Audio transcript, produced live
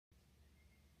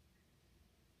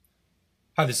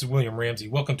Hi, this is William Ramsey.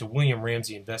 Welcome to William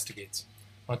Ramsey Investigates.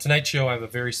 On tonight's show, I have a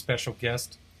very special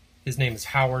guest. His name is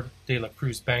Howard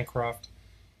DeLaCruz-Bancroft.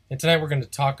 And tonight we're going to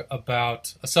talk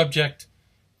about a subject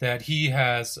that he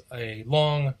has a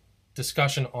long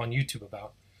discussion on YouTube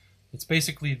about. It's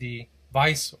basically the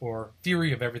vice or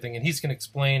theory of everything, and he's going to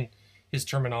explain his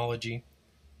terminology.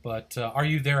 But are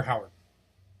you there, Howard?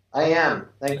 I am.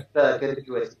 Thanks. Good to be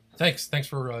with you. Thanks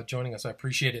for joining us. I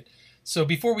appreciate it. So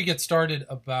before we get started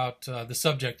about the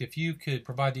subject, if you could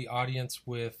provide the audience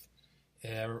with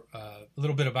a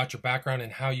little bit about your background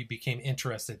and how you became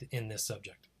interested in this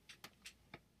subject.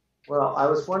 Well, I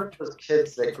was one of those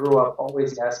kids that grew up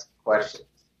always asking questions.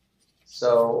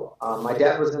 So my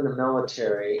dad was in the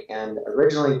military, and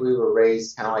originally we were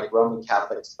raised kind of like Roman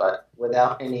Catholics, but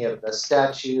without any of the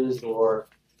statues or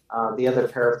the other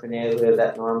paraphernalia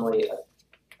that normally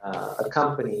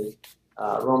accompany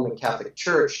Roman Catholic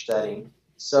Church setting.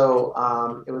 So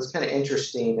it was kind of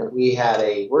interesting that we had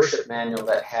a worship manual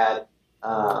that had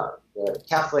the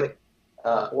Catholic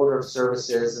order of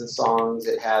services and songs.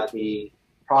 It had the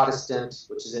Protestant,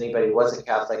 which is anybody who wasn't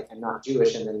Catholic and not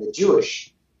Jewish, and then the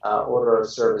Jewish order of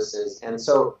services. And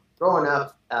so growing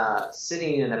up,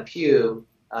 sitting in a pew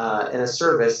in a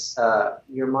service,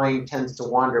 your mind tends to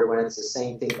wander when it's the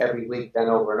same thing every week done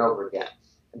over and over again.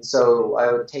 And so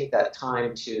I would take that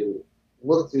time to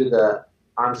look through the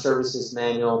Armed Services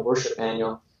Manual, Worship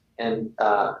Manual, and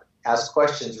ask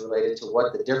questions related to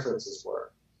what the differences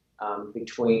were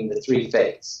between the three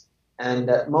faiths.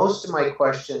 And most of my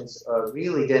questions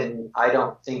really I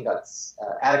don't think that's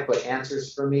adequate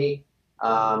answers for me.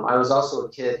 I was also a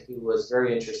kid who was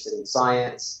very interested in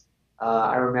science.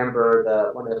 I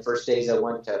remember one of the first days I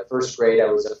went to first grade.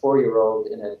 I was a 4-year-old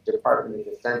in a Department of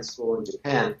Defense school in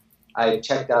Japan. I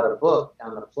checked out a book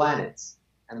on the planets.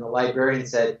 And the librarian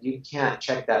said, "You can't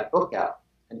check that book out."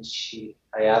 And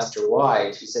I asked her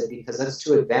why. She said, "Because that's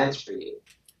too advanced for you."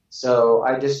 So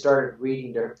I just started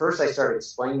reading to her. First, I started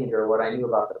explaining to her what I knew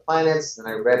about the planets. And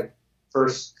I read the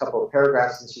first couple of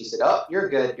paragraphs, and she said, "Oh, you're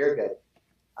good, you're good."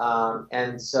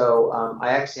 And so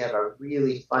I actually have a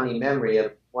really funny memory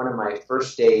of one of my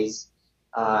first days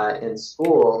in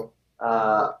school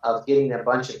of getting a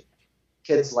bunch of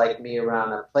kids like me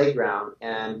around a playground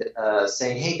and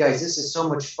saying, "Hey guys, this is so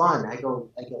much fun." I go,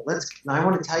 I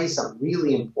want to tell you something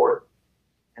really important.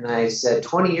 And I said,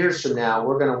 20 years from now,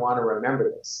 we're going to want to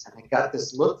remember this. And I got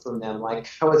this look from them like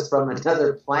I was from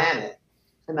another planet.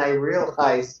 And I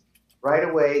realized right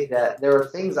away that there are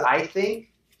things I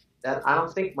think that I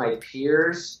don't think my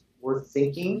peers were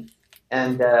thinking.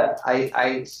 And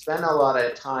I spent a lot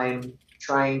of time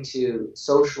trying to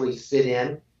socially fit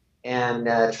in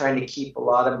and trying to keep a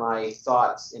lot of my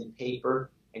thoughts in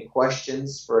paper and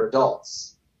questions for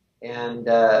adults. And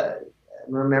I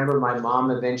remember my mom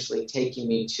eventually taking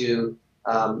me to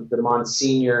the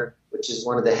Monsignor, which is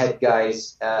one of the head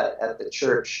guys at the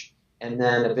church. And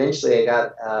then eventually I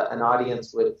got an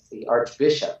audience with the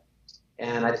Archbishop.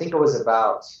 And I think I was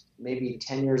about maybe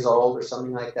 10 years old or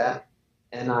something like that.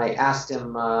 And I asked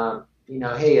him,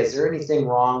 "Hey, is there anything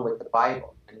wrong with the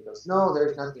Bible?" And he goes, "No,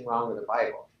 there's nothing wrong with the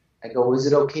Bible." I go, "Is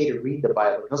it okay to read the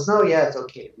Bible?" He goes, "No, yeah, it's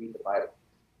okay to read the Bible."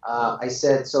 I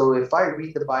said, "So if I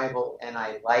read the Bible and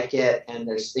I like it and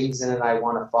there's things in it I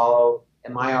want to follow,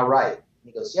 am I all right?" And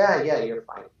he goes, yeah, you're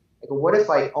fine." I go, "What if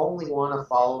I only want to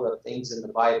follow the things in the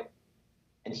Bible?"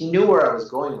 And he knew where I was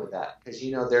going with that because,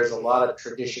 there's a lot of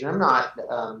tradition. I'm not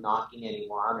knocking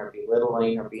anyone or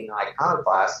belittling or being an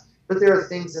iconoclast, but there are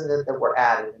things in it that were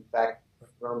added. In fact, the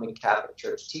Roman Catholic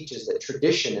Church teaches that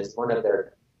tradition is one of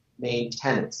their main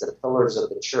tenets, the pillars of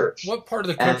the church. What part of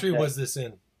the country was this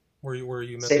in? Where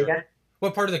you met say there? Again?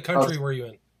 What part of the country were you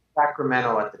in?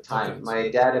 Sacramento at the time. Okay. My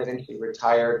dad eventually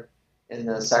retired in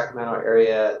the Sacramento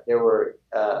area. There were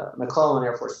McClellan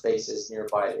Air Force bases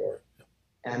nearby there.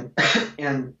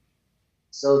 And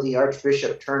so the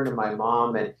Archbishop turned to my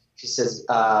mom and she says,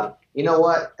 "You know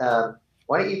what?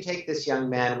 Why don't you take this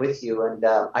young man with you, and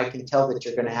I can tell that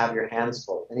you're going to have your hands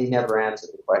full." And he never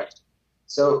answered the question.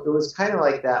 So it was kind of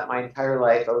like that my entire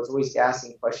life. I was always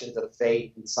asking questions of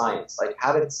faith and science, like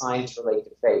how did science relate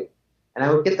to faith? And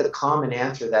I would get the common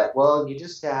answer that, well, you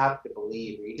just have to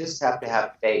believe, or you just have to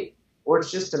have faith, or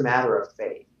it's just a matter of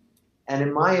faith. And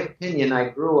in my opinion, I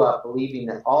grew up believing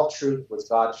that all truth was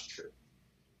God's truth.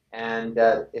 And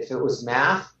if it was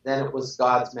math, then it was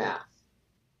God's math.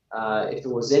 If it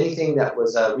was anything that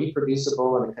was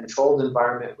reproducible in a controlled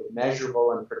environment with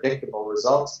measurable and predictable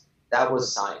results, that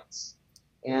was science.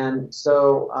 And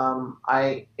so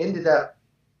I ended up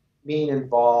being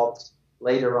involved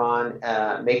later on,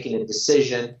 making a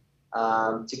decision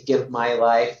to give my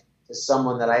life to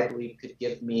someone that I believe could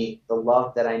give me the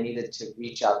love that I needed to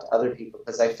reach out to other people,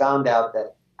 because I found out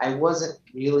that I wasn't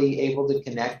really able to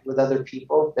connect with other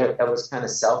people. That was kind of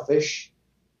selfish.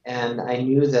 And I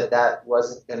knew that that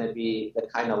wasn't going to be the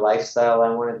kind of lifestyle I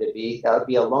wanted to be. That would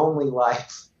be a lonely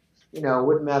life. You know, it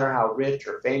wouldn't matter how rich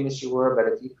or famous you were,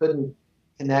 but if you couldn't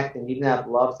connect and you didn't have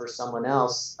love for someone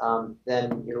else,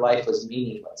 then your life was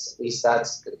meaningless. At least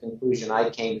that's the conclusion I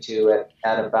came to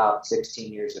at about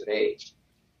 16 years of age.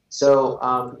 So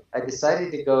I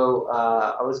decided to go,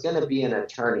 I was going to be an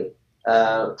attorney,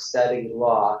 studying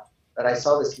law, but I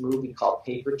saw this movie called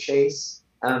Paper Chase.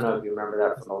 I don't know if you remember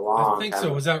that from a long time. I think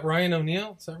so. Was that Ryan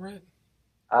O'Neal? Is that right?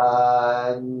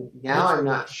 Now I'm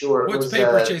not sure. What's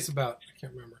Paper Chase about? I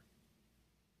can't remember.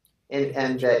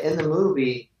 And in the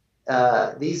movie,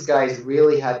 these guys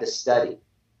really had to study.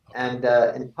 And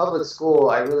in public school,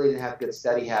 I really didn't have good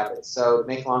study habits. So to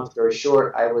make a long story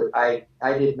short, I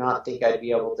did not think I'd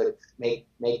be able to make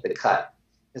the cut,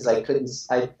 because I couldn't.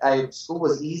 School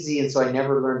was easy, and so I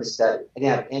never learned to study. I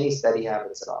didn't have any study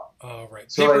habits at all. Oh, right.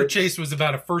 So Paper Chase was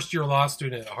about a first-year law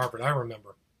student at Harvard. I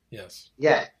remember. Yes.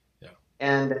 Yeah.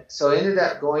 And so I ended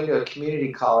up going to a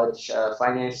community college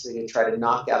financially to try to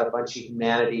knock out a bunch of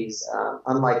humanities.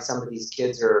 Unlike some of these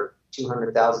kids who are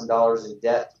 $200,000 in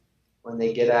debt when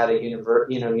they get out of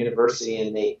university,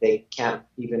 and they can't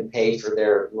even pay for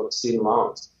their student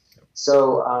loans.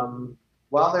 So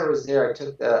while I was there, I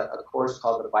took a course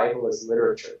called The Bible as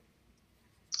Literature.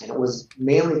 And it was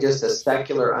mainly just a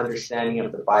secular understanding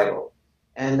of the Bible.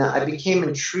 And I became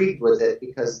intrigued with it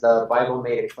because the Bible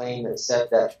made a claim that said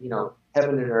that,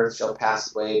 heaven and earth shall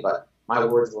pass away, but my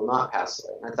words will not pass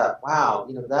away. And I thought, wow,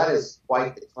 that is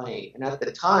quite the claim. And at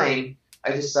the time,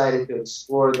 I decided to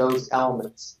explore those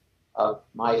elements of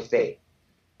my faith.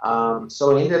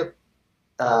 So I ended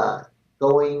up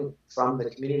going from the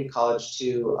community college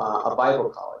to a Bible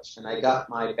college. And I got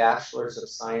my Bachelor's of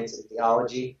Science in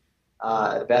Theology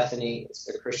at Bethany. It's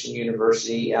a Christian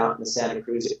university out in the Santa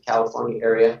Cruz, California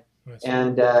area. Nice.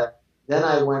 And then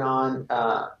I went on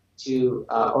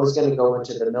I was going to go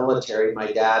into the military.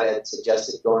 My dad had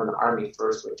suggested going in the Army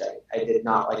first, which I did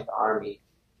not like the Army.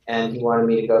 And he wanted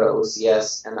me to go to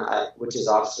OCS, which is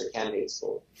Officer Candidate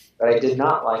School. But I did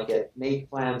not like it, made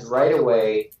plans right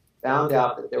away, found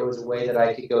out that there was a way that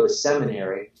I could go to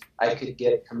seminary. I could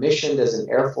get commissioned as an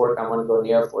Air Force. I want to go in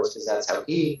the Air Force because that's how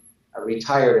he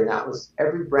retired. And that was,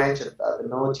 every branch of the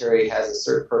military has a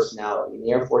certain personality. And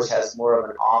the Air Force has more of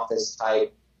an office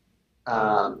type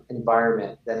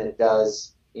environment than it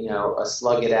does, a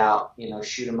slug it out,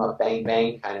 shoot 'em up, bang,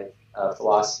 bang kind of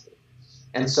philosophy.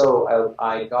 And so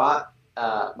I got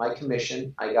my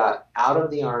commission. I got out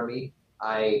of the Army.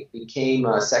 I became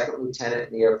a second lieutenant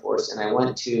in the Air Force, and I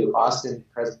went to Austin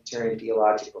Presbyterian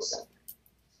Theological Center.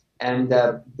 And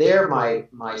there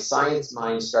my science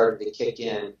mind started to kick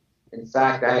in. In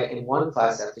fact, in one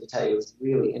class, I have to tell you, it was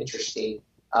really interesting.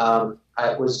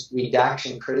 It was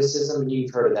redaction criticism, and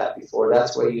you've heard of that before.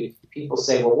 That's where people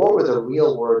say, well, what were the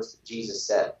real words that Jesus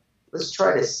said? Let's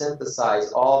try to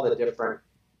synthesize all the different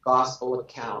gospel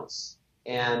accounts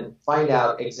and find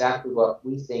out exactly what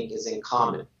we think is in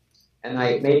common. And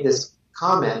I made this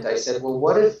comment. I said, well,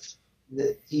 what if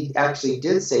he actually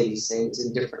did say these things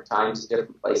in different times, in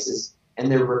different places,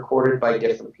 and they're recorded by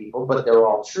different people, but they're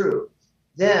all true?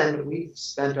 Then we've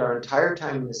spent our entire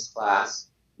time in this class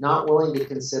not willing to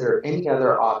consider any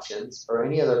other options or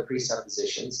any other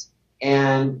presuppositions.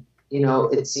 And,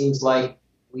 it seems like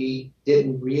we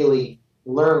didn't really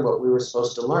learn what we were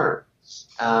supposed to learn.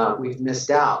 We've missed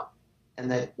out. And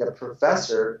the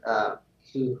professor,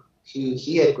 who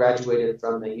he had graduated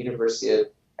from the University of,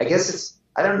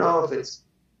 I don't know if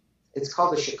it's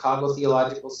called the Chicago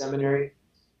Theological Seminary.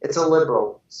 It's a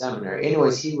liberal seminary.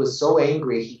 Anyways, he was so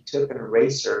angry, he took an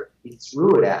eraser, he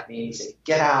threw it at me, and he said,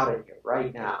 get out of here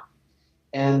right now.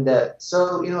 And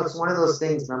so, it's one of those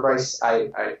things. Remember,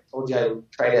 I told you I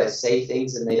try to say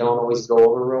things and they don't always go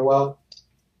over real well.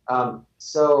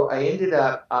 So I ended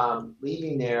up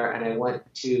leaving there, and I went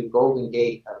to Golden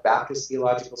Gate Baptist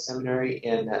Theological Seminary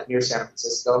near San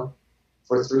Francisco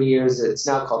for 3 years. It's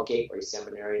now called Gateway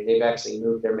Seminary, and they've actually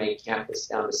moved their main campus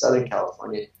down to Southern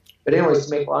California. But anyways,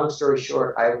 to make a long story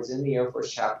short, I was in the Air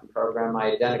Force chaplain program.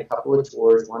 I had done a couple of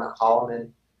tours, one at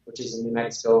Holloman, which is in New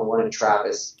Mexico, and one in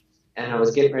Travis. And I was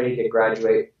getting ready to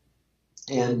graduate.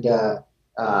 And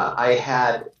I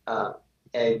had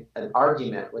an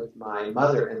argument with my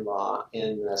mother-in-law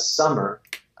in the summer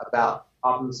about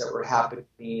problems that were happening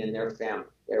in their family.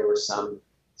 There were some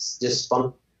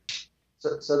dysfunction.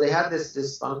 So they had this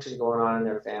dysfunction going on in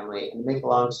their family. And to make a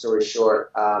long story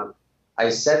short, I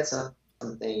said something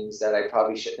some things that I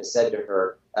probably shouldn't have said to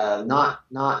her.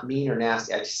 Not mean or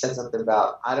nasty. I just said something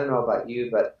about, I don't know about you,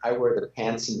 but I wear the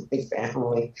pants in my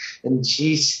family. And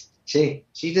she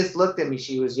just looked at me.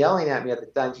 She was yelling at me at the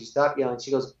time. She stopped yelling.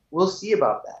 She goes, "We'll see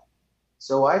about that."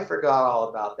 So I forgot all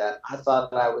about that. I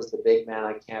thought that I was the big man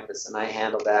on campus, and I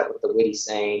handled that with the witty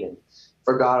saying and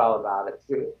forgot all about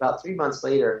it. About 3 months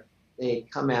later, they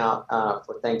come out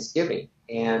for Thanksgiving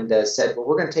and said, "Well,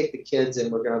 we're going to take the kids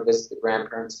and we're going to visit the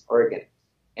grandparents in Oregon."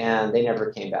 And they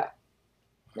never came back.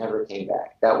 Never came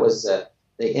back. That was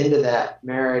the end of that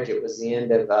marriage. It was the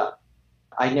end of,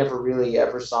 I never really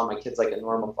ever saw my kids like a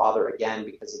normal father again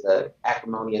because of the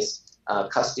acrimonious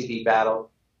custody battle.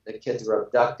 The kids were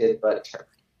abducted, but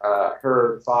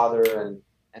her father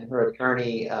and her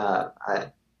attorney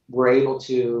were able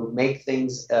to make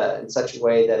things in such a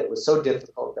way that it was so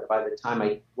difficult that by the time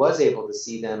I was able to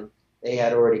see them, they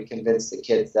had already convinced the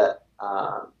kids that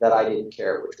I didn't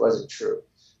care, which wasn't true.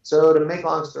 So to make a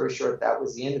long story short, that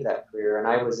was the end of that career, and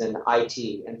I was in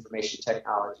IT, information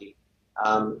technology.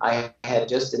 I had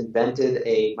just invented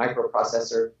a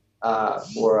microprocessor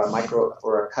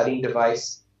for a cutting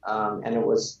device. And it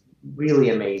was really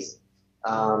amazing.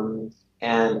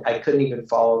 And I couldn't even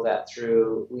follow that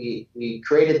through. We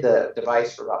created the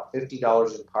device for about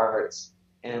 $50 in parts,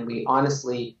 and we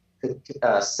honestly could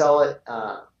sell it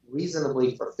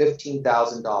reasonably for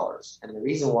 $15,000. And the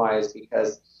reason why is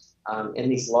because in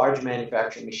these large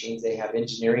manufacturing machines, they have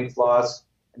engineering flaws,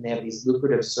 and they have these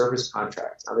lucrative service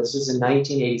contracts. Now, this was in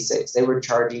 1986. They were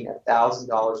charging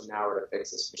 $1,000 an hour to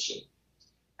fix this machine.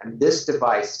 And this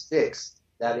device fixed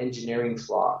that engineering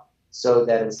flaw so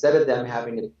that instead of them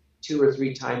having to 2 or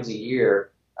 3 times a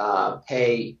year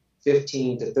pay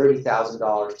 $15,000 to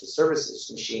 $30,000 to service this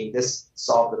machine, this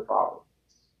solved the problem.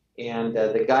 And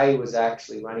the guy who was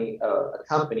actually running a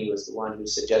company was the one who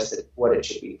suggested what it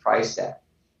should be priced at.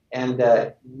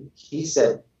 And he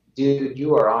said, "Dude,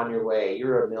 you are on your way.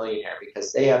 You're a millionaire,"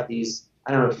 because they have these,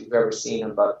 I don't know if you've ever seen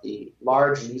them, but the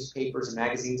large newspapers and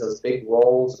magazines, those big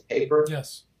rolls of paper.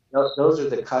 Yes. Those are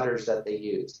the cutters that they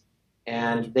used.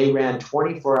 And they ran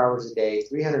 24 hours a day,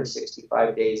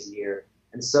 365 days a year.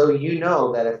 And so you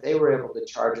know that if they were able to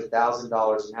charge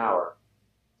 $1,000 an hour,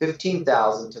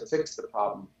 $15,000 to fix the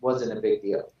problem wasn't a big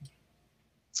deal.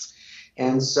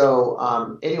 And so,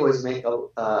 anyways, make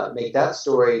that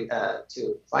story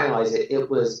to finalize it. It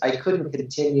was, I couldn't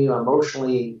continue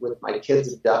emotionally with my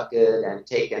kids abducted and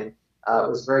taken. It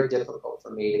was very difficult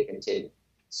for me to continue.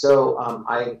 So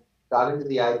I got into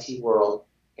the IT world,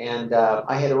 and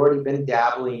I had already been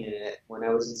dabbling in it when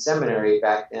I was in seminary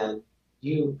back then.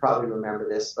 You probably remember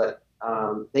this, but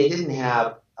they didn't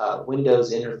have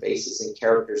Windows interfaces and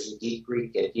characters in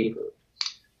Greek and Hebrew.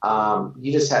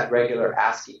 You just had regular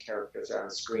ASCII characters on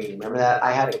the screen. Remember that?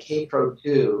 I had a K-Pro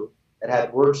 2 that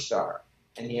had WordStar,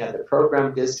 and you had the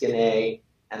program disk in A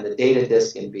and the data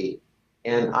disk in B.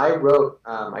 And I wrote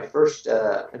my first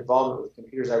involvement with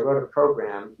computers. I wrote a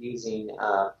program using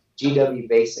GW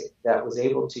Basic that was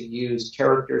able to use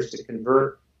characters to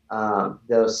convert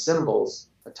those symbols.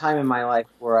 A time in my life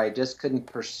where I just couldn't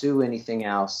pursue anything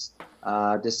else,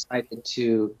 decided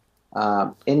to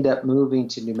end up moving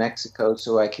to New Mexico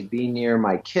so I could be near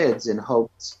my kids in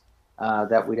hopes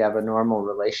that we'd have a normal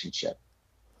relationship.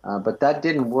 But that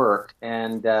didn't work,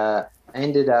 and I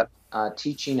ended up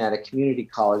teaching at a community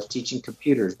college, teaching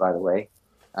computers, by the way.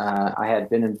 I had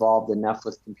been involved enough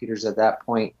with computers at that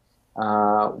point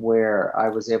where I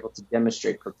was able to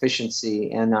demonstrate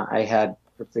proficiency, and I had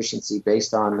proficiency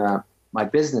based on my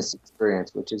business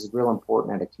experience, which is real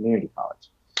important at a community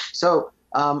college. So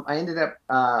I ended up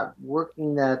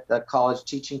working at the college,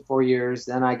 teaching 4 years.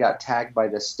 Then I got tagged by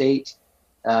the state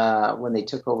when they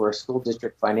took over a school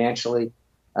district financially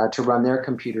to run their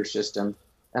computer system.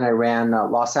 And I ran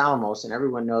Los Alamos, and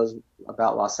everyone knows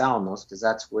about Los Alamos because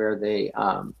that's where they,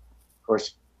 of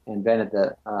course, invented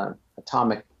the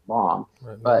atomic bomb.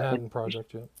 Right, Manhattan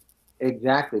Project, yeah.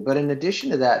 Exactly. But in addition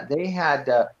to that, they had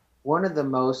one of the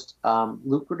most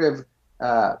lucrative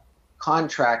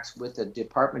contracts with the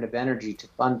Department of Energy to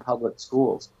fund public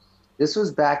schools. This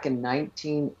was back in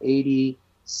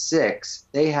 1986.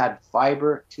 They had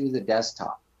fiber to the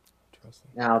desktop.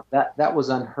 Now, that was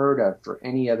unheard of for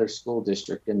any other school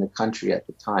district in the country at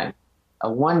the time.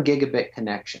 A 1 gigabit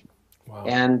connection. Wow.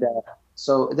 And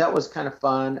so that was kind of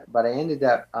fun, but I ended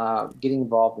up getting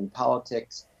involved in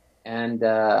politics, and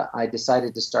I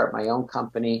decided to start my own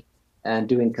company and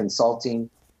doing consulting,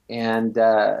 and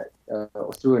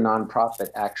through a nonprofit,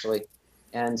 actually.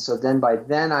 And so then by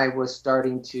then I was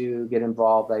starting to get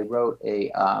involved. I wrote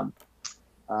a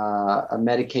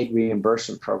Medicaid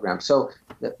reimbursement program. So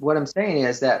what I'm saying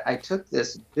is that I took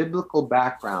this biblical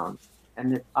background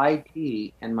and the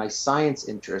IP and my science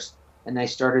interest, and I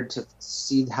started to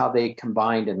see how they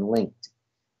combined and linked.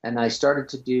 And I started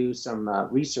to do some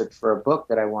research for a book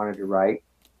that I wanted to write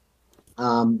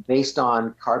based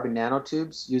on carbon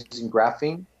nanotubes using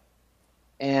graphene.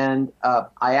 And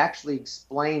I actually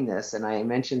explained this, and I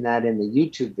mentioned that in the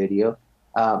YouTube video,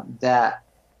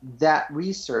 that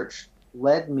research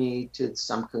led me to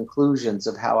some conclusions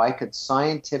of how I could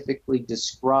scientifically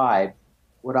describe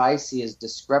what I see as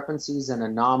discrepancies and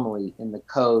anomaly in the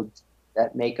codes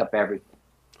that make up everything.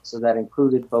 So that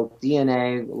included both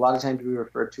DNA. A lot of times we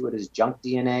refer to it as junk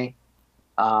DNA.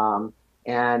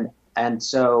 And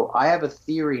so I have a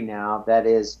theory now that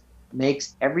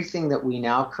makes everything that we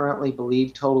now currently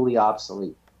believe totally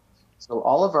obsolete. So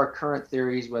all of our current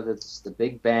theories, whether it's the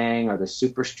Big Bang or the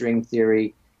superstring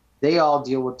theory, they all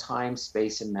deal with time,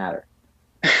 space, and matter.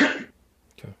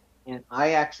 Okay. And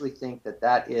I actually think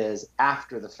that is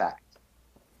after the fact,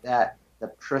 that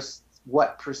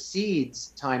what precedes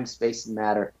time, space, and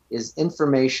matter is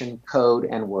information, code,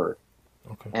 and word.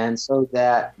 Okay. And so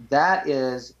that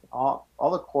is all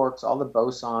the quarks, all the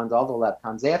bosons, all the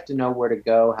leptons, they have to know where to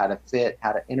go, how to fit,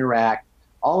 how to interact.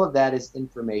 All of that is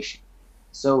information.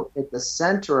 So at the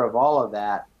center of all of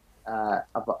that,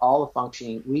 of all the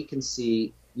functioning, we can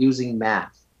see using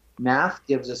math. Math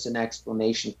gives us an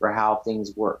explanation for how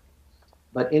things work.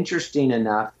 But interesting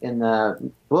enough, in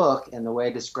the book and the way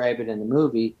I describe it in the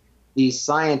movie, these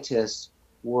scientists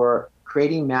were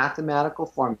creating mathematical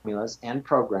formulas and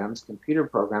programs, computer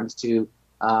programs, to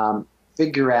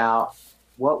figure out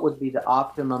what would be the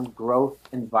optimum growth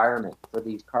environment for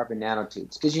these carbon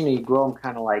nanotubes. Because, you grow them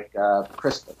kind of like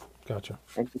crystal. Gotcha.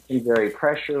 And you can vary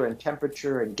pressure and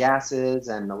temperature and gases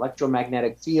and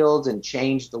electromagnetic fields and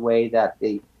change the way that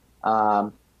the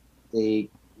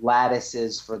lattice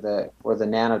is for the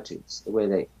nanotubes, the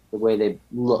way they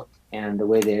look and the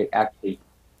way they actually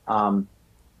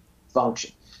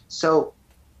function. So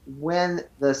when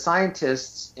the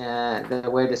scientists, the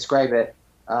way to describe it,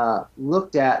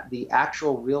 looked at the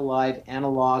actual real live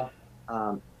analog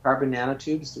carbon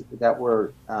nanotubes that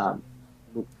were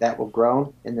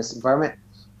grown in this environment,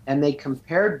 and they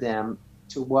compared them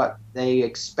to what they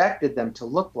expected them to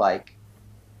look like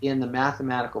in the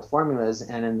mathematical formulas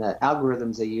and in the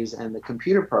algorithms they use and the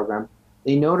computer program,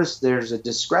 they noticed there's a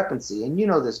discrepancy. And you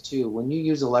know this too. When you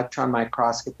use electron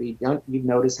microscopy, don't you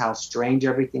notice how strange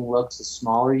everything looks? The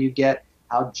smaller you get,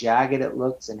 how jagged it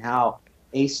looks and how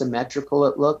asymmetrical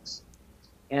it looks.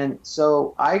 And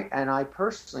so I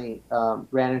personally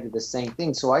ran into the same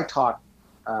thing. So I talked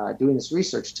doing this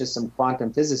research to some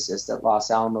quantum physicists at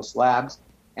Los Alamos Labs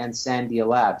and Sandia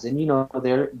Labs. And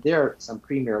there are some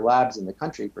premier labs in the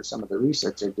country for some of the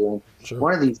research they're doing. Sure.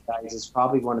 One of these guys is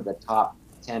probably one of the top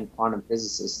 10 quantum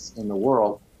physicists in the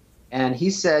world. And he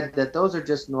said that those are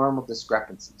just normal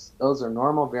discrepancies. Those are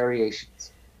normal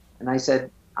variations. And I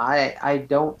said, I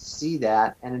don't see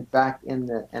that. And in fact,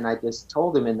 and I just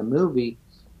told him in the movie,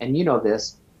 and you know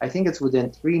this, I think it's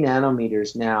within 3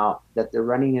 nanometers now that they're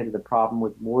running into the problem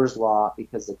with Moore's law,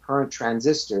 because the current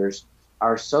transistors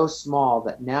are so small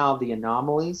that now the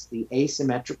anomalies, the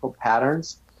asymmetrical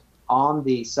patterns on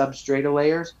the substrata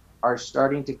layers are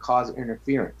starting to cause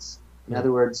interference. In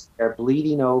other words, they're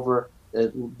bleeding over,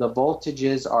 the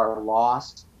voltages are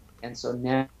lost, and so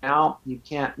now you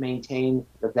can't maintain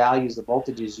the values, the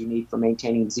voltages you need for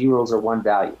maintaining zeros or one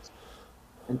values.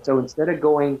 And so instead of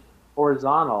going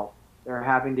horizontal, they're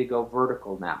having to go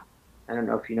vertical now. I don't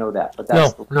know if you know that, but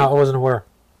that's no, I wasn't aware.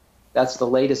 That's the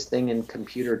latest thing in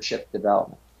computer chip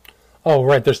development. Oh,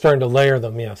 right, they're starting to layer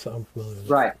them. Yes, I'm familiar with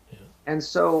that. Right. Yeah. And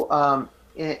so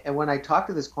and when I talked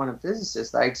to this quantum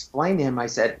physicist, I explained to him, I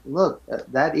said, look,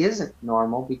 that isn't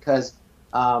normal, because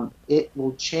it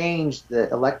will change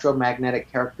the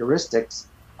electromagnetic characteristics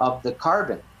of the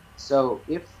carbon. So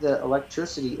if the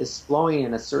electricity is flowing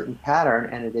in a certain pattern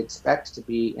and it expects to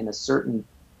be in a certain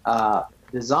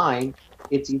design,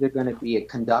 it's either going to be a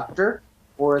conductor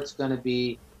or it's going to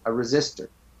be a resistor.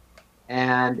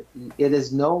 And it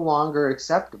is no longer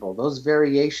acceptable. Those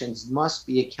variations must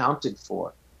be accounted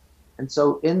for. And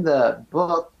so in the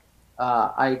book,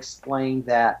 I explained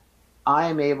that I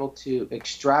am able to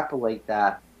extrapolate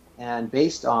that, and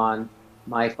based on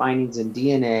my findings in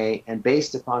DNA and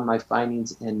based upon my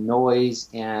findings in noise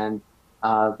and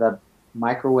the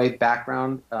microwave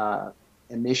background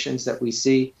emissions that we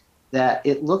see, that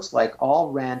it looks like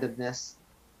all randomness,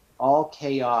 all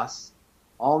chaos,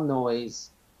 all noise,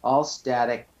 all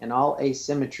static, and all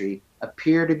asymmetry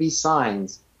appear to be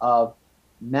signs of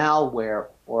malware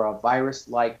or a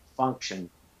virus-like function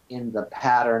in the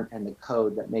pattern and the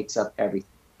code that makes up everything.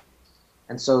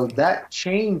 And so that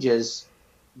changes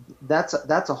that's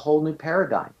a whole new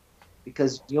paradigm,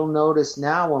 because you'll notice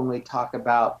now when we talk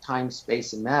about time,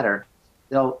 space, and matter,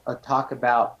 they'll talk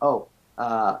about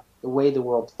the way the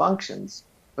world functions,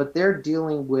 but they're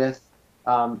dealing with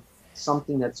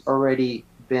something that's already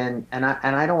been, and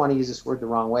I don't want to use this word the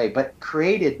wrong way, but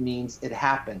created means it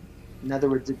happened. In other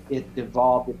words, it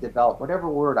evolved, it developed, whatever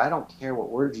word, I don't care what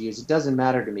word you use, it doesn't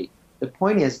matter to me. The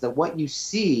point is that what you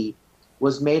see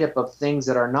was made up of things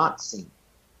that are not seen.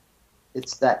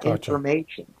 It's that Gotcha.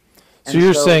 information. So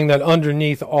you're saying that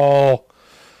underneath all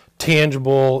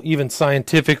tangible, even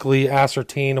scientifically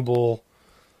ascertainable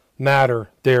matter,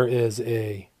 there's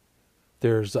a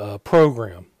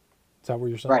program. Is that what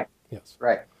you're saying? Right. Yes.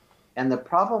 Right. And the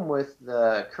problem with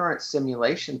the current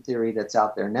simulation theory that's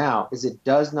out there now is it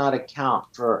does not account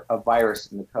for a virus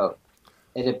in the code.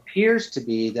 It appears to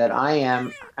be that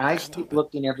I keep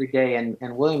looking every day, and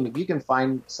William, if you can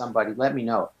find somebody, let me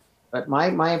know. But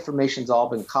my information's all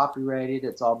been copyrighted.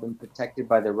 It's all been protected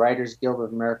by the Writers Guild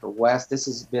of America West. This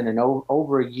has been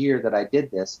over a year that I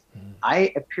did this. Mm-hmm.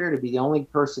 I appear to be the only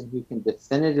person who can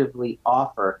definitively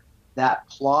offer that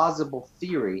plausible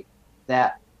theory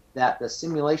that the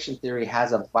simulation theory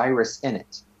has a virus in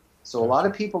it. So a lot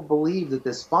of people believe that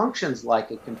this functions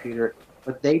like a computer,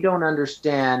 but they don't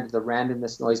understand the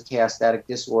randomness, noise, chaos, static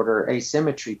disorder,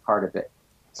 asymmetry part of it.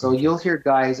 So you'll hear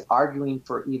guys arguing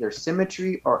for either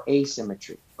symmetry or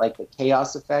asymmetry, like the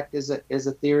chaos effect is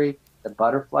a theory, the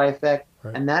butterfly effect,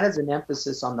 right. And that is an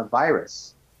emphasis on the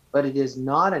virus, but it is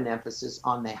not an emphasis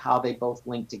on how they both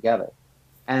link together.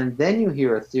 And then you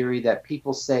hear a theory that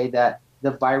people say that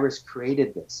the virus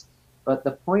created this. But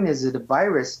the point is that a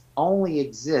virus only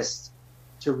exists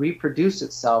to reproduce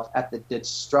itself at the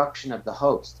destruction of the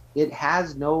host. It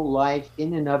has no life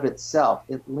in and of itself.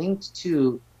 It links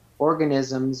to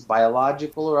organisms,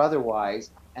 biological or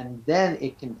otherwise, and then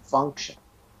it can function.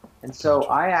 And so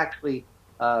I actually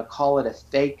call it a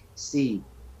fake seed.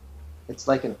 It's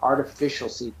like an artificial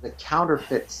seed, the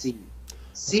counterfeit seed.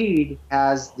 Seed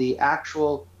has the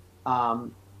actual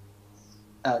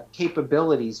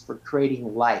capabilities for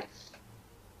creating life.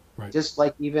 Right. Just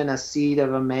like even a seed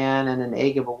of a man and an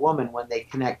egg of a woman, when they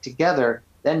connect together,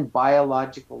 then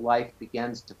biological life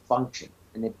begins to function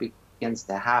and it begins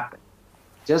to happen.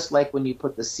 Just like when you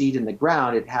put the seed in the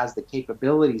ground, it has the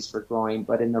capabilities for growing,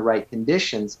 but in the right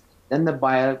conditions, then the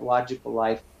biological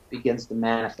life begins to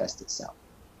manifest itself.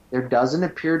 There doesn't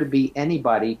appear to be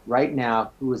anybody right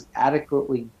now who is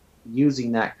adequately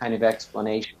using that kind of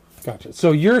explanation. Gotcha.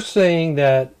 So you're saying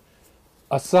that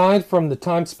aside from the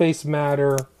time-space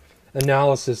matter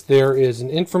analysis, there is an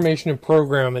information and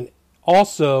program, and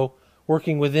also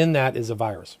working within that is a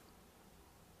virus.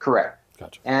 Correct.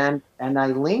 Gotcha. And I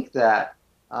link that,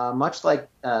 much like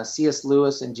C.S.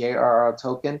 Lewis and J.R.R.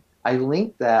 Tolkien, I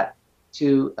link that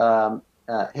to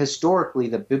historically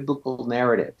the biblical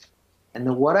narrative.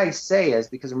 And what I say is,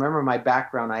 because remember my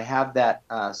background, I have that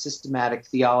systematic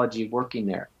theology working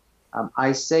there.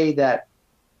 I say that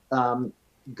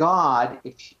God,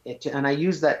 and I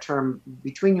use that term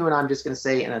between you and I, I'm just going to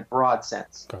say in a broad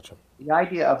sense. Gotcha. The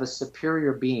idea of a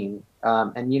superior being,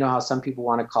 and you know how some people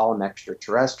want to call him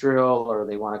extraterrestrial or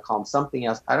they want to call him something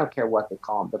else. I don't care what they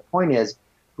call him. The point is,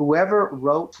 whoever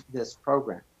wrote this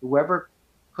program, whoever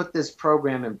put this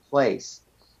program in place,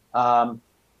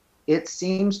 it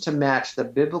seems to match the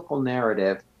biblical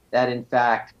narrative that, in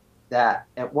fact, that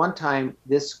at one time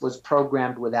this was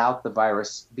programmed without the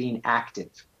virus being active.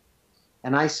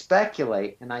 And I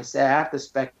speculate, and I say I have to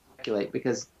speculate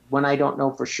because when I don't know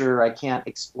for sure, I can't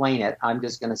explain it. I'm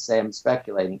just going to say I'm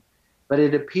speculating. But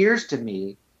it appears to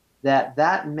me that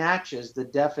that matches the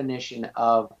definition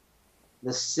of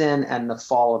the sin and the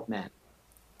fall of man.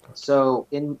 So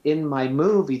in my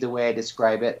movie, the way I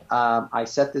describe it, I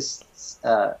set this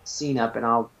scene up, and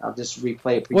I'll just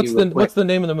replay it for you. What's the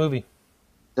name of the movie?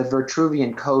 The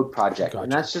Vitruvian Code Project. Gotcha.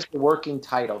 And that's just the working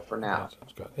title for now.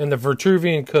 And the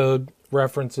Vitruvian Code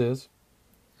references?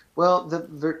 Well, the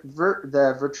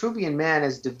Vitruvian Man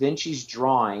is Da Vinci's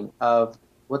drawing of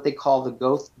what they call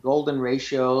the golden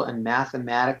ratio and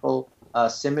mathematical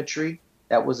symmetry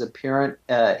that was apparent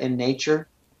in nature.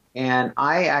 And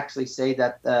I actually say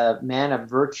that the man of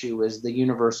virtue is the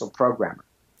universal programmer.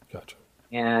 Gotcha.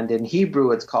 And in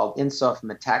Hebrew, it's called Ein Sof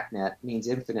Metaknet, means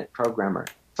infinite programmer.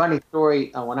 Funny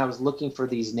story, when I was looking for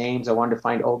these names, I wanted to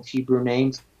find old Hebrew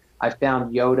names. I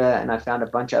found Yoda, and I found a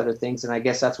bunch of other things, and I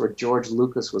guess that's where George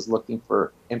Lucas was looking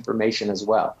for information as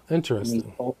well.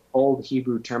 Interesting. Old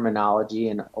Hebrew terminology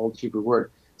and old Hebrew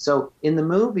word. So in the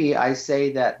movie, I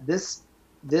say that this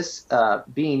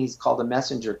being, he's called a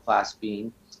messenger class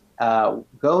being,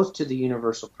 goes to the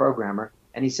universal programmer,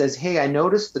 and he says, hey, I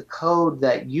noticed the code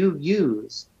that you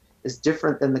use is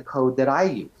different than the code that I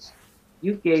use.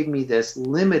 You gave me this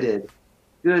limited,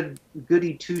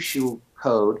 goody two-shoe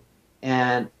code,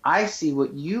 and I see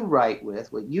what you write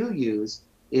with, what you use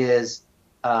is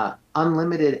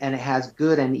unlimited, and it has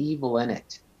good and evil in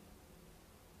it.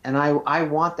 And I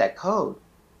want that code.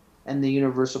 And the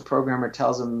universal programmer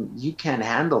tells him, you can't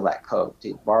handle that code,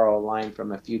 to borrow a line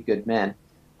from A Few Good Men.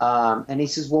 And he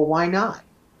says, well, why not?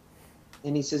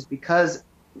 And he says, because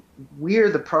we're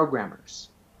the programmers,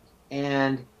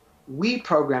 and we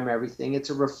program everything. It's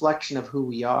a reflection of who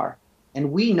we are.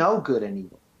 And we know good and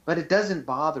evil, but it doesn't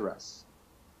bother us.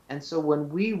 And so when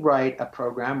we write a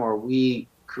program, or we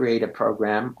create a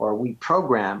program, or we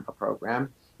program a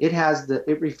program,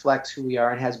 it reflects who we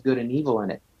are and has good and evil in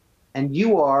it. And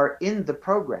you are in the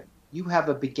program. You have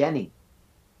a beginning.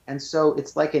 And so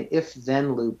it's like an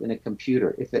if-then loop in a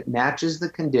computer. If it matches the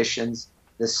conditions,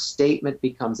 the statement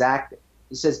becomes active.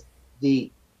 He says the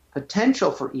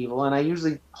potential for evil, and I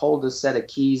usually hold a set of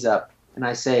keys up and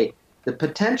I say the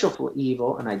potential for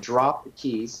evil, and I drop the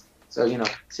keys. So,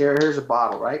 here's a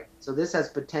bottle, right? So this has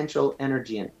potential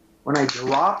energy in it. When I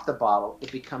drop the bottle,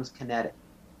 it becomes kinetic.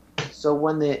 So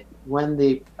when I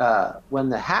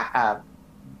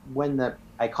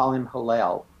call him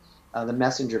Hillel, the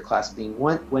messenger class being,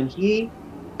 when he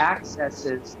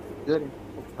accesses good and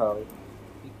evil code,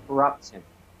 he corrupts him,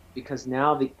 because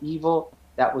now the evil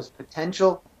that was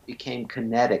potential became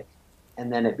kinetic,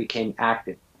 and then it became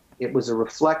active. It was a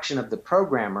reflection of the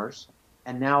programmers,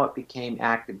 and now it became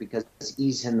active because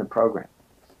he's in the program.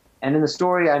 And in the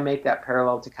story, I make that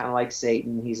parallel to kind of like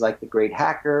Satan. He's like the great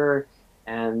hacker,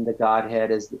 and the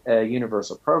Godhead is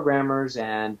universal programmers,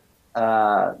 and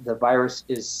the virus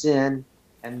is sin.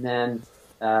 And then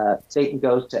Satan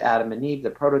goes to Adam and Eve,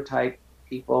 the prototype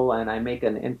people, and I make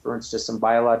an inference to some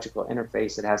biological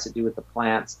interface that has to do with the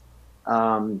plants.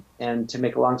 And to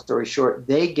make a long story short,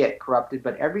 they get corrupted,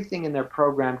 but everything in their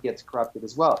program gets corrupted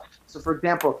as well. So, for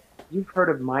example, you've heard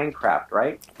of Minecraft,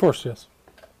 right? Of course, yes.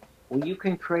 Well, you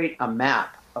can create a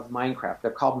map of Minecraft.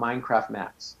 They're called Minecraft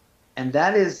maps. And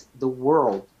that is the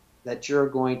world that you're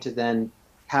going to then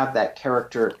have that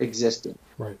character existing.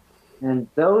 Right. And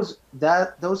those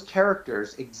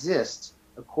characters exist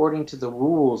according to the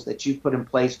rules that you put in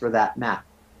place for that map.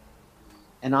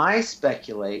 And I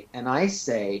speculate and I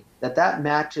say that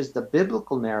matches the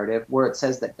biblical narrative where it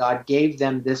says that God gave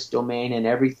them this domain and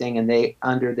everything, and they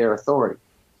under their authority.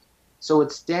 So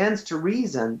it stands to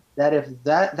reason that if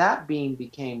that being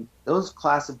became, those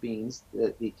class of beings,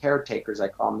 the caretakers, I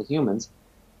call them, the humans,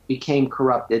 became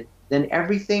corrupted, then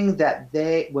everything that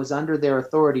was under their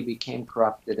authority became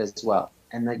corrupted as well.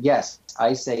 And yes,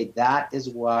 I say that is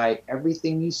why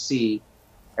everything you see,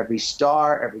 every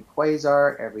star, every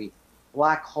quasar, every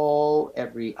black hole,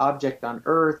 every object on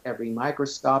Earth, every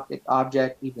microscopic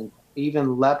object, even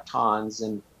leptons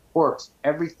and quarks,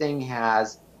 everything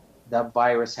the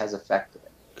virus has affected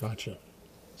it. Gotcha.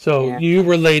 So you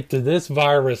relate to this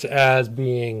virus as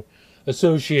being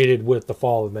associated with the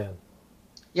fall of man.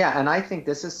 Yeah, and I think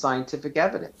this is scientific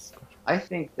evidence. I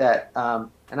think that,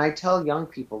 and I tell young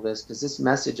people this because this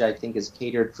message, I think, is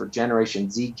catered for Generation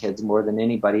Z kids more than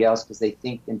anybody else, because they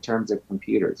think in terms of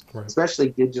computers, right, especially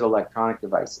digital electronic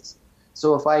devices.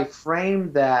 So if I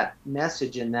frame that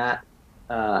message in that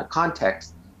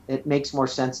context, it makes more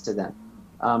sense to them.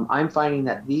 I'm finding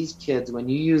that these kids, when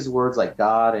you use words like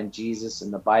God and Jesus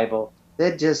and the Bible,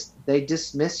 they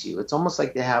dismiss you. It's almost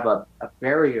like they have a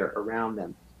barrier around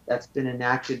them that's been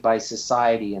enacted by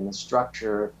society and the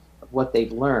structure of what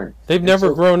they've learned. They've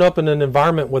never grown up in an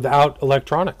environment without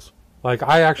electronics. Like,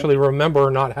 I actually remember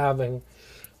not having,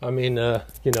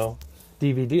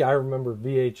 DVD. I remember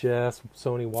VHS,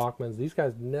 Sony Walkmans. These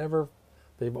guys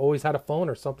they've always had a phone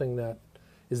or something that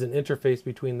is an interface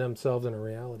between themselves and a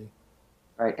reality.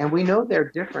 Right, and we know they're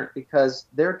different because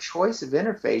their choice of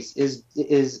interface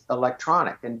is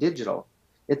electronic and digital.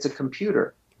 It's a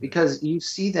computer, because you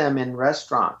see them in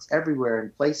restaurants everywhere,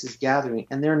 in places gathering,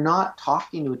 and they're not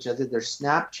talking to each other. They're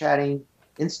Snapchatting,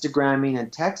 Instagramming,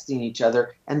 and texting each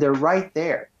other, and they're right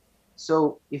there.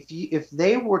 So if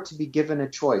they were to be given a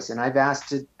choice, and I've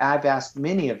asked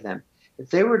many of them, if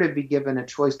they were to be given a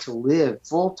choice to live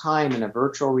full time in a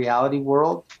virtual reality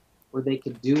world where they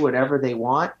could do whatever they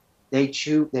want, they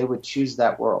would choose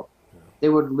that world. They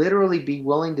would literally be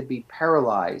willing to be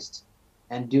paralyzed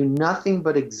and do nothing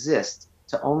but exist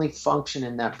to only function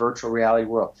in that virtual reality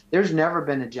world. There's never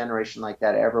been a generation like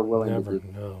that ever willing to do.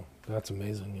 No, that's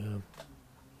amazing, yeah.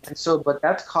 And so, but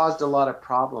that's caused a lot of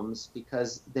problems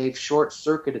because they've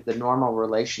short-circuited the normal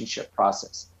relationship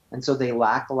process. And so they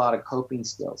lack a lot of coping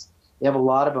skills. They have a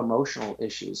lot of emotional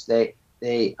issues. They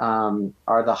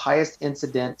are the highest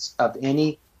incidence of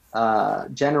any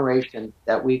generation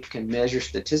that we can measure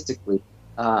statistically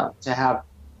to have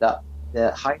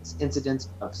the highest incidence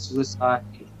of suicide,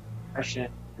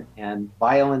 depression, and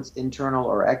violence, internal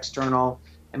or external.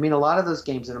 I mean, a lot of those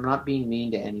games, and I'm not being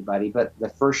mean to anybody, but the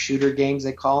first shooter games,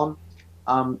 they call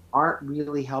them, aren't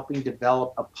really helping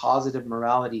develop a positive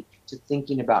morality to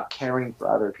thinking about caring for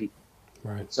other people.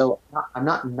 Right. So I'm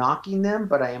not knocking them,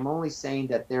 but I am only saying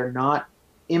that they're not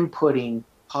inputting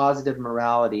positive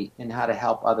morality in how to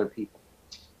help other people.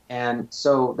 And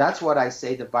so that's what I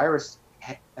say the virus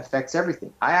affects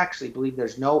everything. I actually believe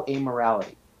there's no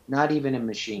amorality, not even in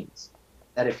machines.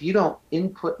 That if you don't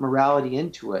input morality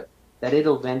into it, that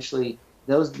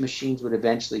those machines would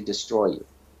eventually destroy you.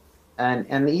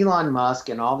 And Elon Musk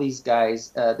and all these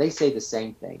guys, they say the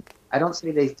same thing. I don't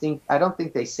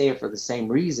think they say it for the same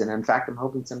reason. In fact, I'm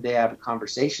hoping someday I have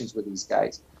conversations with these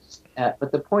guys.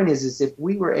 But the point is if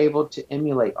we were able to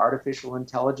emulate artificial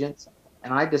intelligence,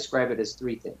 and I describe it as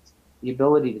three things: the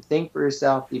ability to think for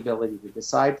yourself, the ability to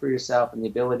decide for yourself, and the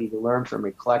ability to learn from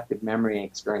your collective memory and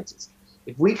experiences.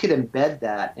 If we could embed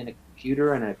that in a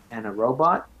computer and a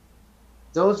robot,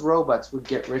 those robots would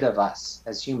get rid of us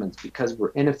as humans because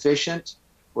we're inefficient,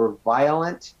 we're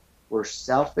violent, we're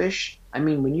selfish. I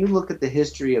mean, when you look at the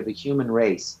history of the human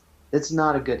race, it's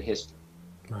not a good history.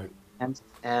 Right. And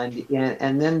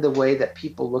then the way that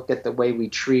people look at the way we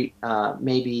treat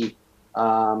maybe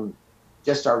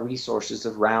just our resources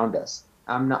around us.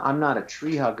 I'm not a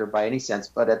tree hugger by any sense,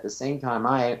 but at the same time,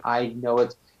 I know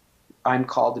I'm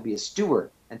called to be a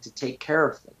steward and to take care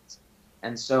of things.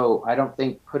 And so I don't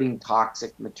think putting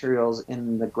toxic materials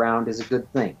in the ground is a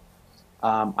good thing.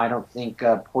 I don't think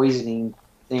poisoning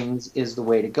things is the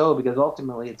way to go because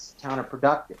ultimately it's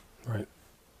counterproductive. Right.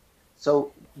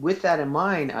 So with that in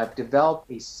mind, I've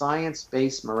developed a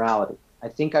science-based morality. I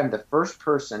think I'm the first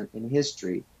person in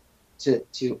history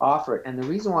to offer it. And the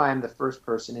reason why I'm the first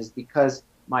person is because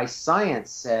my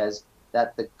science says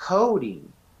that the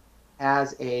coding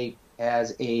has a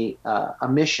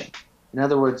mission. In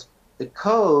other words, the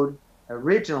code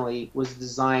originally was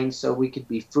designed so we could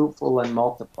be fruitful and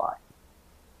multiply,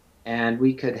 and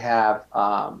we could have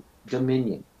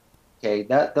dominion. Okay,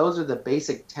 those are the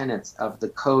basic tenets of the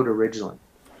code originally.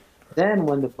 Then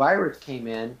when the virus came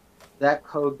in, that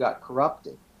code got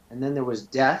corrupted, and then there was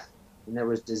death, and there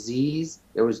was disease,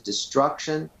 there was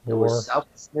destruction, there was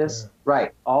selflessness. Yeah.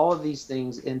 Right, all of these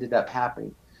things ended up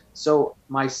happening. So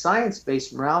my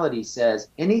science-based morality says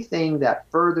anything that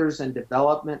furthers and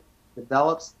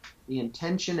develops the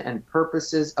intention and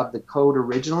purposes of the code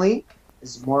originally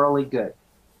is morally good.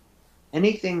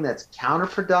 Anything that's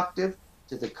counterproductive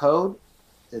to the code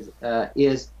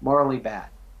is morally bad.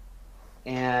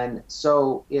 And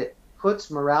so it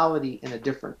puts morality in a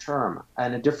different term,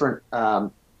 and a different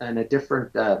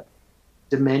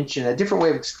dimension, a different way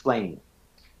of explaining it,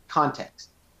 context.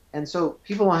 And so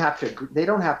people don't have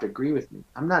to agree with me.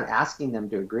 I'm not asking them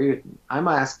to agree with me. I'm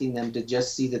asking them to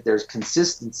just see that there's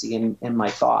consistency in my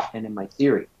thought and in my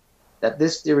theory, that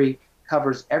this theory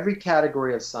covers every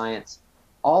category of science,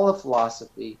 all of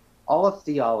philosophy, all of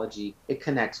theology. It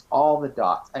connects all the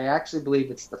dots. I actually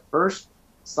believe it's the first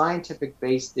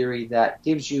scientific-based theory that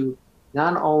gives you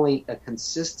not only a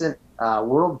consistent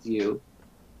worldview,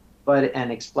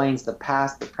 and explains the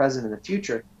past, the present, and the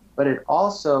future, but it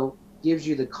also gives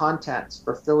you the context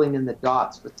for filling in the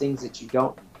dots for things that you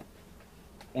don't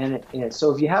know. And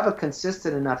so if you have a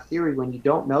consistent enough theory, when you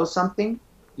don't know something,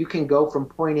 you can go from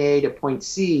point A to point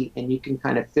C, and you can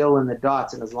kind of fill in the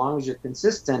dots. And as long as you're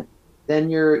consistent, then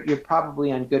you're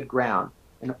probably on good ground.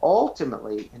 And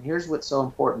ultimately, and here's what's so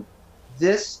important,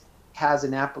 this has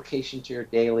an application to your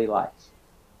daily life.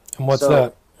 And what's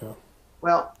that? Yeah.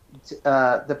 Well,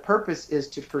 the purpose is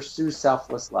to pursue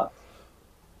selfless love.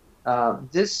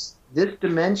 This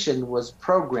dimension was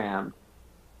programmed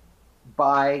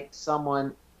by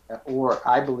someone, or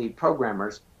I believe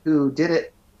programmers, who did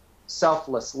it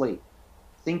selflessly,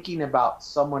 thinking about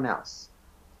someone else.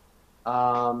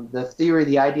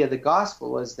 The idea of the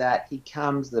gospel is that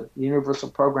the universal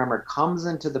programmer comes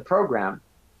into the program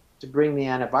to bring the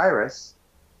antivirus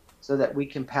so that we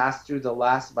can pass through the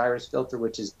last virus filter,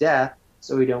 which is death,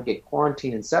 so we don't get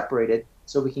quarantined and separated,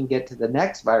 so we can get to the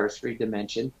next virus-free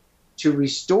dimension to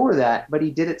restore that, but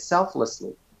he did it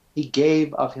selflessly. He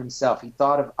gave of himself. He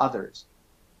thought of others.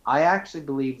 I actually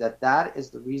believe that is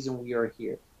the reason we are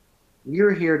here. We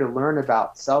are here to learn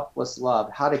about selfless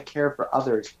love, how to care for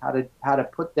others, how to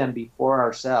put them before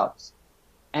ourselves.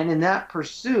 And in that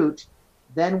pursuit,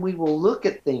 then we will look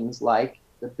at things like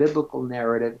the biblical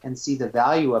narrative and see the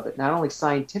value of it, not only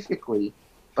scientifically,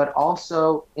 but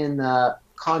also in the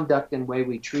conduct and way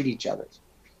we treat each other.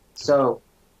 So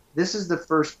this is the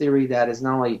first theory that is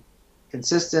not only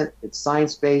consistent, it's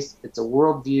science-based, it's a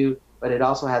worldview, but it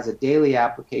also has a daily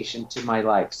application to my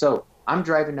life. So I'm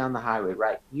driving down the highway,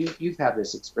 right? You've had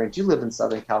this experience. You live in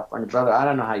Southern California, brother. I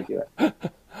don't know how you do it.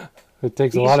 It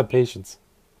takes a lot of patience.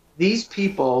 These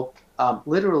people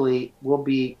literally will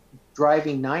be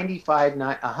driving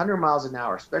 100 miles an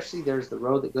hour, especially there's the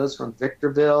road that goes from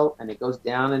Victorville and it goes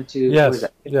down into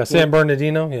San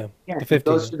Bernardino, it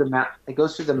goes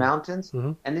through the mountains,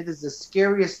 and it is the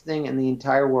scariest thing in the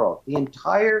entire world. The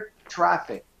entire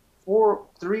traffic,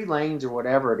 3 lanes or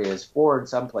whatever it is, 4 in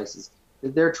some places,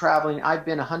 that they're traveling. I've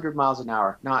been 100 miles an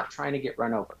hour, not trying to get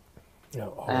run over.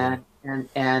 And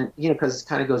because it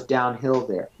kind of goes downhill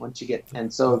there once you get,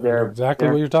 and so they're exactly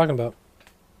what you're talking about.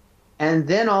 And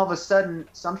then all of a sudden,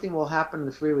 something will happen in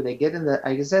the freeway. They get in the,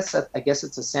 I guess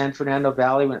it's a San Fernando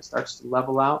Valley when it starts to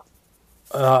level out.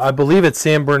 I believe it's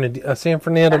San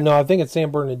Fernando. No, I think it's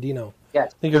San Bernardino. Yeah, I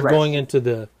think you're going into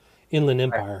the Inland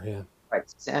Empire. Right. Right,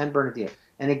 San Bernardino.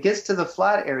 And it gets to the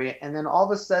flat area, and then all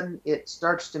of a sudden, it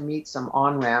starts to meet some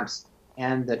on-ramps,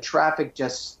 and the traffic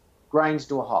just grinds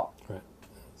to a halt. Right.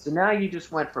 So now you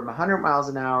just went from 100 miles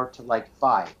an hour to like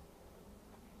 5.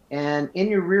 And in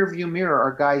your rear view mirror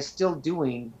are guys still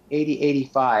doing 80,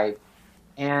 85,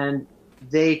 and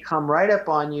they come right up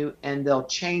on you and they'll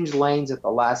change lanes at the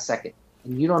last second.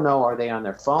 And you don't know, are they on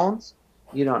their phones?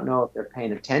 You don't know if they're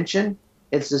paying attention.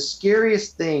 It's the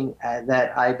scariest thing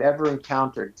that I've ever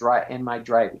encountered in my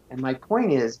driving. And my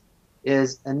point is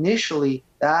initially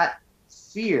that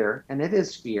fear, and it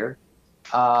is fear,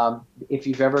 if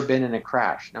you've ever been in a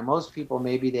crash. Now, most people,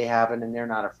 maybe they haven't and they're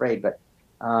not afraid, but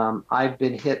I've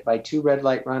been hit by 2 red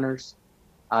light runners.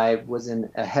 I was in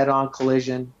a head-on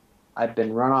collision. I've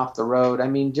been run off the road. I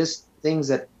mean, just things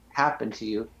that happen to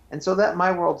you. And so that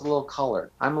my world's a little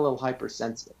colored. I'm a little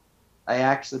hypersensitive. I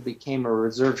actually became a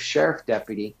reserve sheriff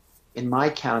deputy in my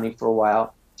county for a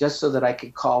while just so that I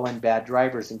could call in bad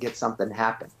drivers and get something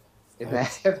happen. If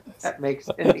that makes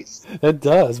any sense. It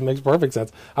does. It makes perfect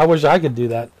sense. I wish I could do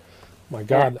that. My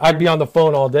God. I'd be on the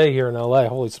phone all day here in L.A.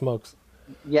 Holy smokes.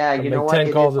 Yeah, you know what?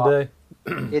 10 calls a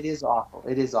day. It is awful.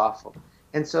 It is awful.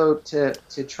 And so to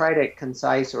try to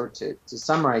concise or to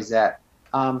summarize that,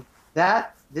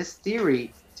 this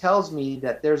theory tells me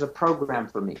that there's a program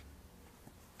for me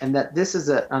and that this is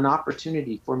an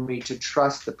opportunity for me to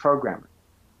trust the programmer,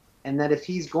 and that if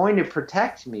he's going to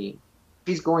protect me,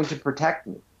 he's going to protect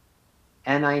me.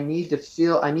 And I need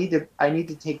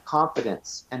to take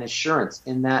confidence and assurance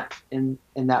in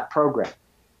that program.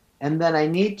 And then I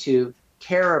need to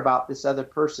care about this other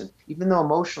person, even though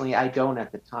emotionally I don't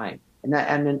at the time. And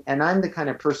I'm the kind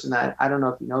of person that, I don't know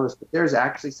if you know this, but there's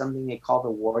actually something they call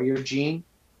the warrior gene,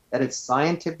 that it's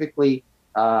scientifically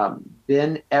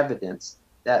been evidenced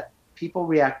that people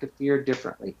react to fear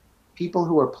differently. People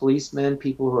who are policemen,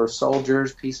 people who are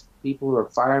soldiers, people who are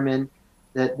firemen,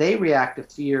 that they react to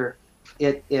fear.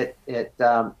 It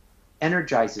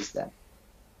energizes them,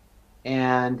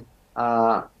 and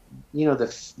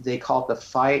they call it the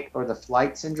fight or the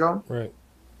flight syndrome. Right.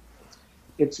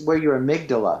 It's where your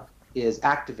amygdala is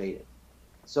activated.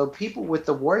 So people with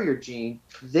the warrior gene,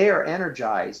 they're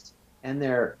energized, and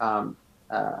their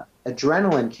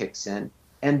adrenaline kicks in,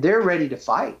 and they're ready to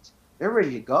fight. They're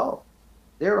ready to go.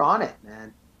 They're on it,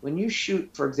 man. When you shoot,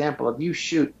 for example, if you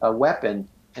shoot a weapon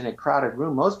in a crowded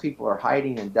room, most people are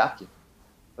hiding and ducking.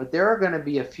 But there are going to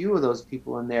be a few of those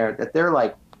people in there that they're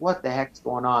like, what the heck's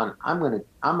going on? I'm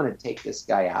gonna take this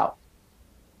guy out.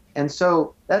 And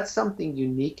so that's something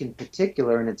unique in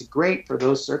particular, and it's great for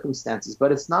those circumstances,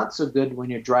 but it's not so good when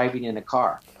you're driving in a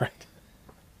car. Right.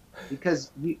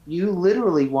 Because you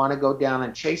literally want to go down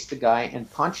and chase the guy and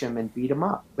punch him and beat him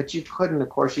up. But you couldn't, of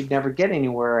course, you'd never get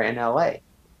anywhere in LA.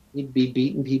 You'd be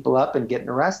beating people up and getting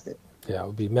arrested. Yeah, it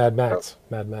would be Mad Max.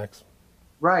 Mad Max.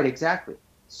 Right, exactly.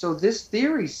 So this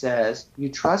theory says you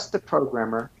trust the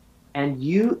programmer and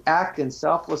you act in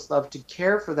selfless love to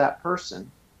care for that person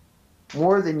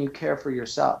more than you care for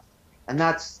yourself. And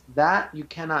that you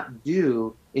cannot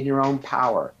do in your own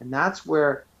power. And that's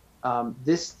where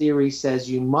this theory says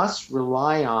you must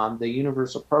rely on the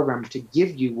universal program to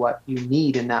give you what you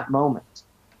need in that moment.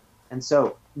 And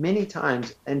so many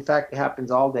times, in fact, it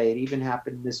happens all day. It even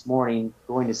happened this morning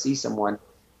going to see someone.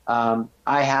 I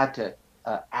had to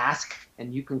ask,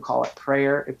 and you can call it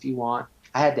prayer if you want.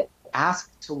 I had to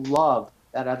ask to love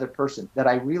that other person that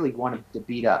I really wanted to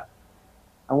beat up.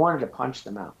 I wanted to punch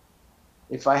them out.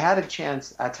 If I had a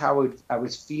chance, that's how I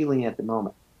was feeling at the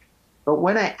moment. But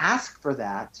when I ask for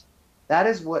that, that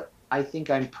is what I think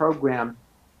I'm programmed,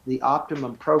 the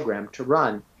optimum program to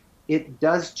run. It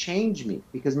does change me,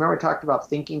 because remember I talked about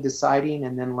thinking, deciding,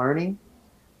 and then learning?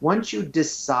 Once you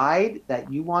decide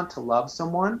that you want to love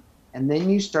someone, and then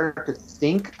you start to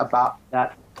think about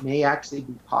that may actually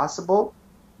be possible,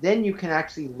 then you can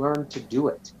actually learn to do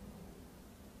it.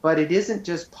 But it isn't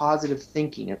just positive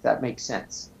thinking, if that makes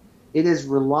sense. It is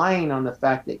relying on the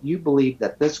fact that you believe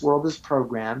that this world is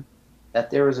programmed, that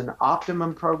there is an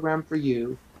optimum program for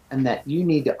you, and that you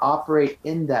need to operate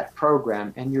in that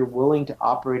program, and you're willing to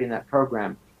operate in that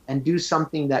program and do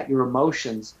something that your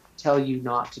emotions tell you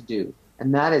not to do.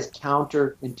 And that is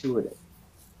counterintuitive.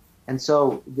 And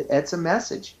so it's a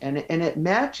message, and it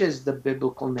matches the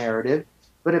biblical narrative,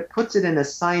 but it puts it in a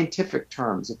scientific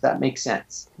terms, if that makes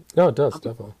sense. No, it does,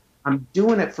 definitely. I'm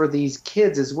doing it for these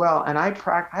kids as well, and I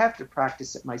have to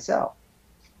practice it myself.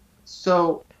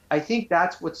 So I think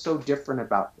that's what's so different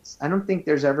about this. I don't think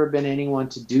there's ever been anyone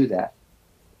to do that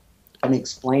and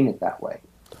explain it that way.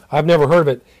 I've never heard of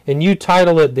it. And you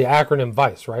title it the acronym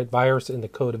VICE, right? Virus in the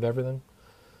Code of Everything?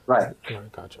 Right. All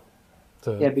right, gotcha.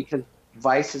 So, yeah, because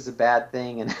vice is a bad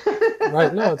thing. And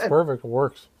right, no, it's perfect. It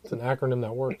works. It's an acronym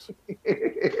that works.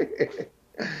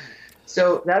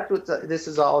 So that's what this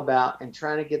is all about, and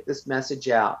trying to get this message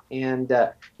out. And,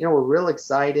 we're real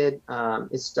excited.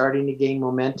 It's starting to gain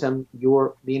momentum.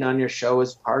 Your being on your show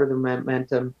is part of the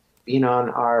momentum. Being on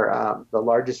our the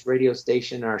largest radio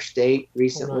station in our state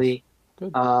recently. Oh,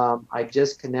 nice. Good. I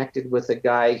just connected with a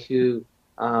guy who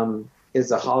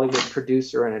is a Hollywood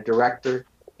producer and a director,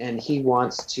 and he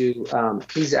wants to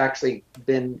he's actually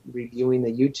been reviewing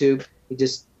the YouTube.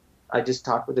 I just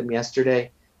talked with him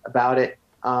yesterday about it.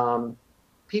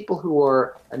 People who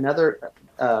are another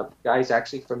guy's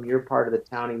actually from your part of the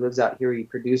town. He lives out here. He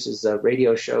produces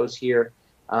radio shows here.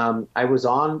 I was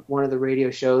on one of the radio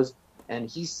shows, and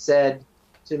he said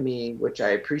to me, which I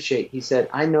appreciate, he said,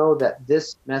 I know that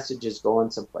this message is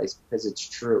going someplace because it's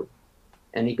true.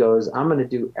 And he goes, I'm going to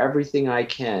do everything I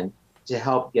can to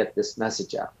help get this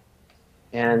message out.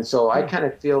 And so I kind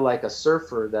of feel like a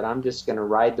surfer that I'm just going to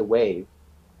ride the wave.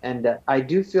 And I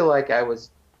do feel like I was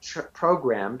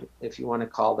programmed, if you want to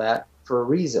call that, for a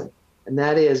reason. And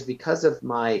that is because of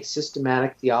my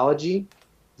systematic theology.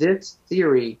 This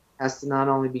theory has to not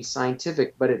only be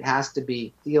scientific, but it has to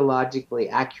be theologically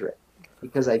accurate.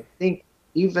 Because I think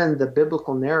even the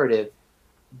biblical narrative,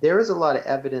 there is a lot of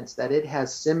evidence that it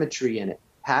has symmetry in it,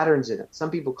 patterns in it.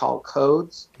 Some people call it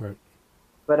codes. Right.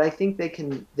 But I think they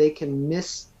can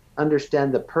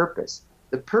misunderstand the purpose.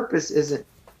 The purpose isn't,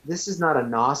 this is not a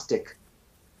Gnostic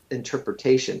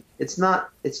interpretation. It's not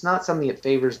something that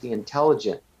favors the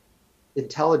intelligence.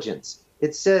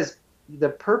 It says the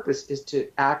purpose is to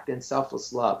act in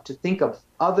selfless love, to think of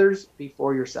others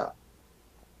before yourself.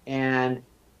 And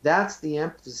that's the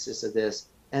emphasis of this.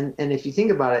 And if you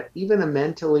think about it, even a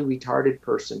mentally retarded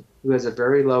person who has a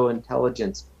very low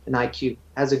intelligence and IQ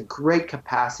has a great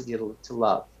capacity to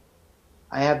love.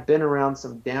 I have been around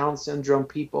some Down syndrome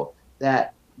people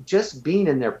that just being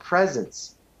in their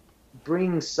presence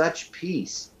brings such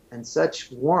peace and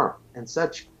such warmth and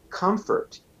such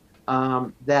comfort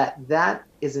that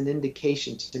is an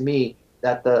indication to me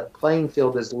that the playing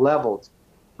field is leveled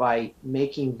by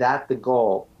making that the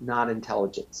goal, not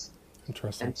intelligence.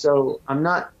 Interesting. And so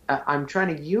I'm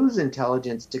trying to use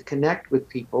intelligence to connect with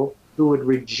people who would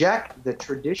reject the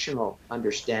traditional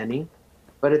understanding,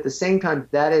 but at the same time,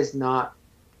 that is not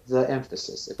the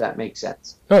emphasis, if that makes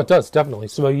sense. No, it does, definitely.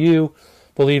 So you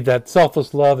believe that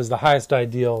selfless love is the highest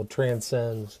ideal,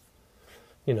 transcends,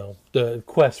 the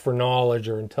quest for knowledge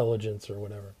or intelligence or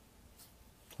whatever.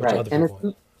 Right.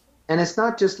 And it's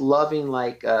not just loving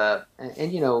like,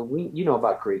 you know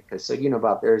about Greek, so you know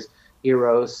about there's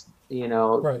Eros,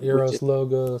 Right, Eros,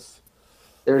 Logos.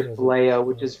 There's Phileo,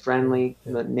 which is friendly,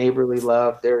 neighborly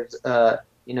love. There's,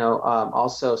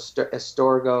 also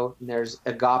Estorgo, and there's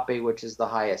Agape, which is the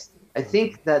highest. I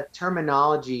think that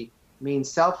terminology means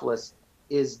selfless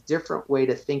is a different way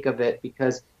to think of it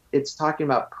because it's talking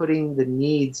about putting the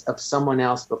needs of someone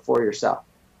else before yourself.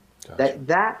 Gotcha.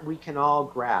 That we can all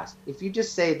grasp. If you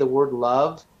just say the word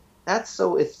love, that's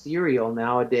so ethereal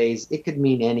nowadays. It could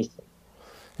mean anything.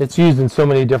 It's used in so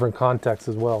many different contexts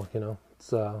as well.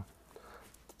 It's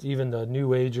even the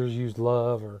New Agers used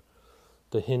love, or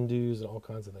the Hindus, and all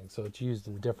kinds of things. So it's used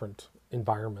in different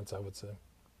environments, I would say.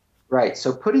 Right.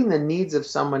 So putting the needs of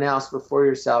someone else before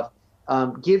yourself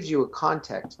gives you a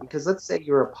context. Because let's say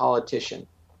you're a politician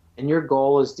and your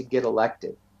goal is to get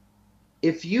elected.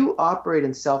 If you operate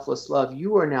in selfless love,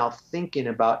 you are now thinking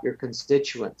about your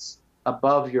constituents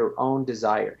above your own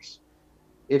desires.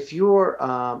 If you're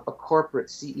a corporate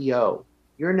CEO,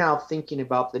 you're now thinking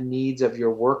about the needs of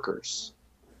your workers.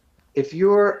 If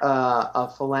you're a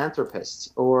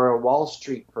philanthropist or a Wall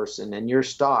Street person and your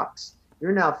stocks,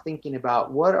 you're now thinking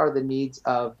about what are the needs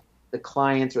of the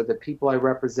clients or the people I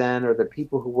represent or the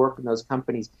people who work in those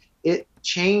companies. It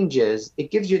changes.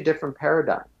 It gives you a different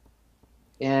paradigm.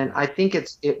 And I think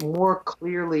it more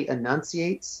clearly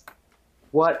enunciates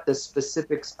what the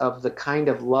specifics of the kind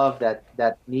of love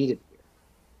that needed here.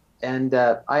 And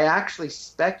I actually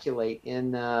speculate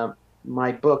in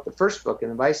my book, the first book in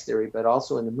the Vice Theory, but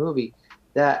also in the movie,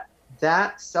 that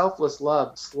selfless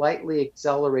love slightly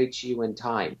accelerates you in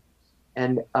time.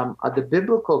 And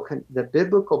the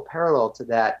biblical parallel to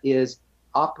that is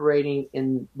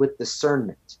operating with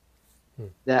discernment.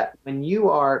 That when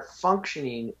you are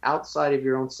functioning outside of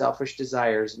your own selfish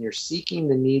desires and you're seeking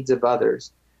the needs of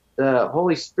others, the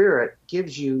Holy Spirit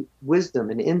gives you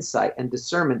wisdom and insight and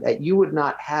discernment that you would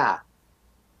not have.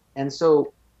 And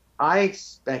so I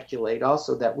speculate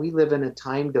also that we live in a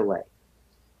time delay,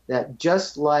 that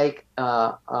just like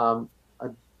a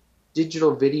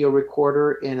digital video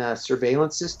recorder in a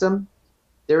surveillance system,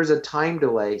 there's a time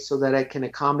delay so that it can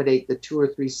accommodate the 2 or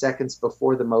 3 seconds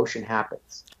before the motion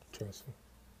happens. Interesting.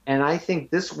 And I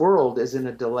think this world is in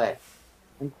a delay.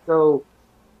 And so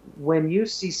when you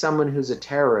see someone who's a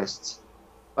terrorist,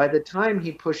 by the time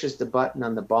he pushes the button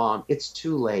on the bomb, it's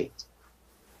too late.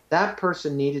 That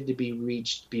person needed to be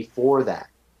reached before that.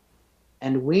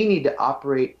 And we need to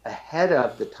operate ahead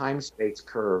of the time-space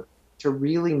curve to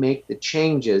really make the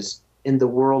changes in the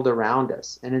world around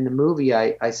us. And in the movie,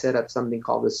 I set up something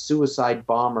called the suicide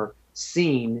bomber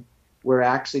scene, where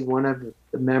actually one of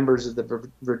the members of the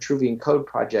Vitruvian Code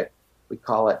Project, we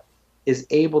call it, is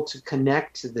able to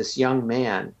connect to this young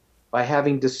man by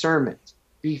having discernment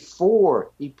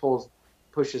before he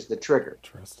pushes the trigger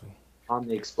on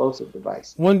the explosive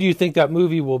device. When do you think that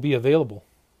movie will be available?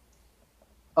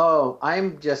 Oh,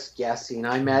 I'm just guessing.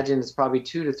 I imagine it's probably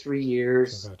 2 to 3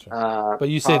 years. Gotcha. But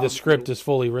you say the script is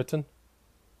fully written?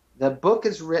 The book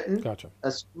is written. Gotcha. A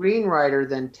screenwriter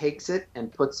then takes it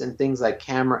and puts in things like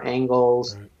camera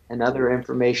angles and other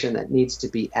information that needs to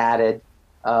be added.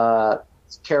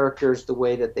 Characters, the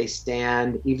way that they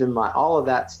stand, even all of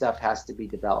that stuff has to be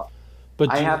developed.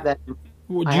 But I have that. Do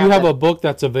you have a book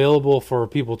that's available for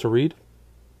people to read?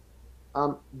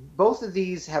 Both of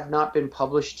these have not been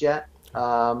published yet.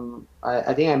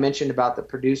 I think I mentioned about the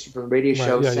producer from the radio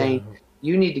show saying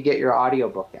you need to get your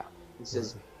audiobook out. He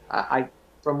says,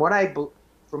 from what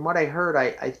I heard,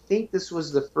 I think this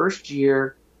was the first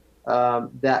year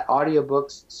that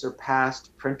audiobooks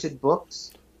surpassed printed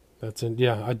books.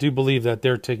 I do believe that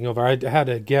they're taking over. I had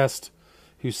a guest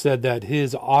who said that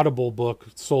his Audible book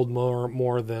sold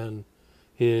more than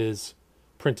his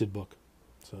printed book.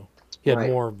 So he had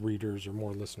more readers or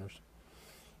more listeners.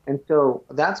 And so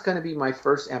that's going to be my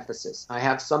first emphasis. I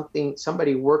have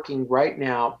somebody working right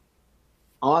now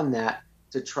on that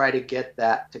to try to get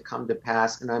that to come to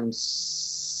pass. And I'm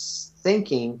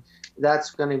thinking that's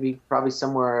going to be probably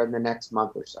somewhere in the next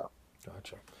month or so.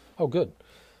 Gotcha. Oh, good.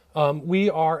 We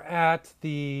are at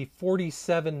the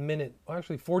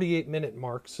 48-minute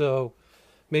mark. So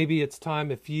maybe it's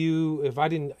time if I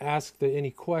didn't ask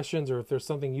any questions or if there's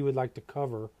something you would like to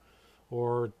cover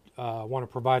or want to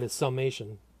provide a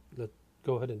summation,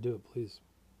 go ahead and do it, please.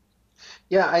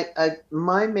 Yeah,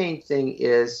 my main thing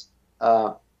is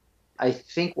I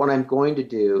think what I'm going to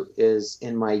do is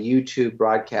in my YouTube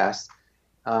broadcast,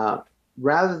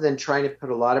 rather than trying to put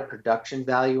a lot of production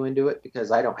value into it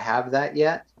because I don't have that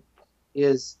yet,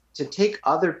 is to take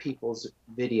other people's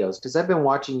videos, because I've been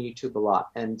watching YouTube a lot,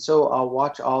 and so I'll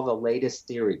watch all the latest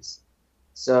theories.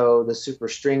 So the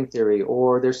superstring theory,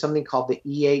 or there's something called the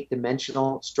E8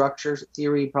 dimensional structures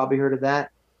theory. You probably heard of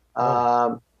that.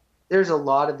 There's a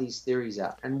lot of these theories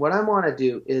out, and what I want to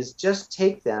do is just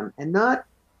take them and not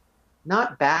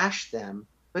bash them,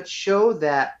 but show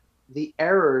that the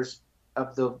errors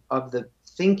of the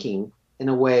thinking in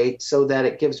a way so that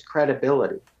it gives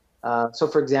credibility. So,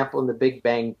 for example, in the Big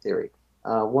Bang theory,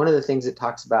 one of the things it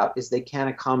talks about is they can't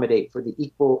accommodate for the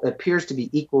appears to be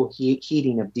equal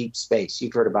heating of deep space.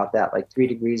 You've heard about that, like 3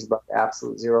 degrees above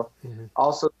absolute zero. Mm-hmm.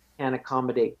 Also, can't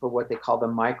accommodate for what they call the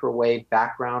microwave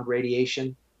background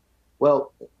radiation.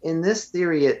 Well, in this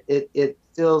theory, it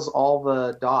fills all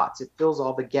the dots. It fills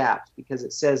all the gaps because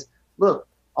it says, look,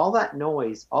 all that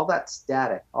noise, all that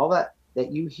static, all that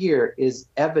you hear is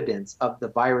evidence of the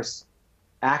virus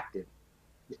active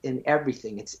in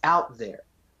everything. It's out there.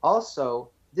 Also,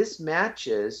 this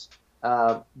matches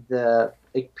the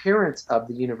appearance of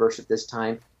the universe at this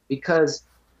time because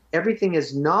everything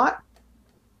is not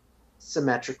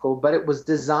symmetrical, but it was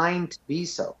designed to be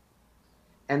so.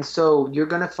 And so you're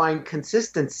going to find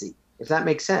consistency, if that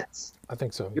makes sense. I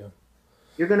think so, yeah.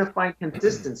 You're going to find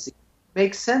consistency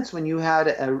makes sense when you had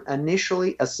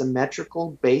initially a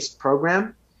symmetrical based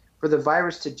program for the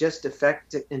virus to just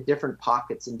affect it in different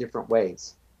pockets in different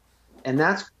ways. And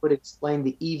that's what would explain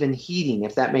the even heating,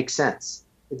 if that makes sense,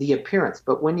 the appearance.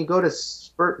 But when you go to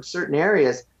certain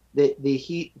areas, the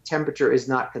heat temperature is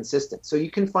not consistent. So you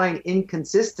can find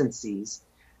inconsistencies,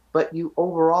 but you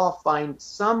overall find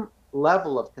some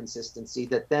level of consistency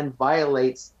that then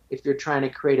violates if you're trying to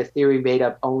create a theory made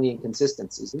up only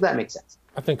inconsistencies. Does that make sense?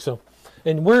 I think so.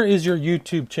 And where is your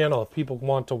YouTube channel if people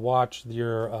want to watch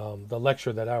your the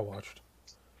lecture that I watched?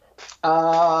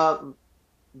 The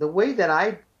way that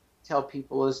I tell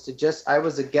people is to just, I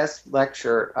was a guest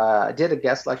lecturer, I did a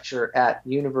guest lecture at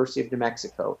University of New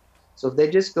Mexico. So if they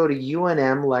just go to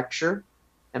UNM lecture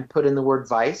and put in the word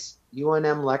Vice,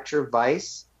 UNM lecture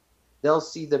Vice, they'll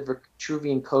see the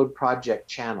Vitruvian Code Project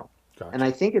channel. Gotcha. And I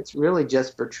think it's really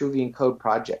just Vitruvian Code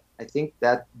Project. I think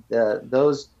that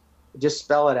those, just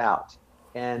spell it out.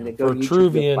 And they go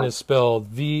Vitruvian is spelled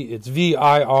it's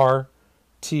VIRTURUVIAN,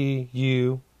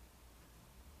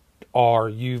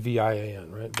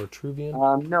 right?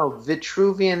 Vitruvian? No,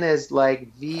 Vitruvian is like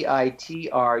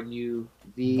VITRUVI,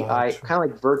 kind of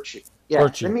like virtue. Yeah,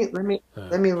 virtue.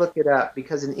 Let me look it up,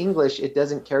 because in English it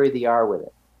doesn't carry the R with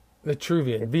it.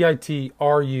 Vitruvian,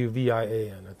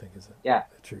 VITRUVIAN, I think is it. Yeah.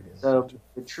 Vitruvian. So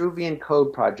Vitruvian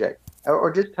Code Project,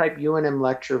 or just type UNM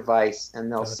lecture Vice,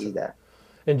 and they'll see that.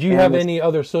 And do you have any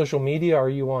other social media? Are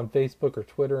you on Facebook or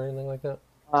Twitter or anything like that?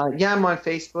 Yeah, I'm on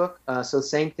Facebook. So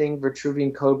same thing,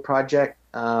 Vitruvian Code Project.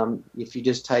 If you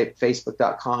just type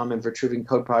facebook.com and Vitruvian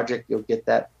Code Project, you'll get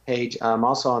that page. I'm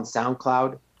also on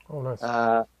SoundCloud. Oh,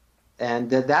 nice.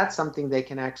 And that's something they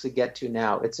can actually get to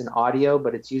now. It's an audio,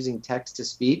 but it's using text to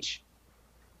speech.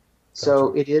 Gotcha.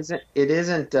 So it isn't.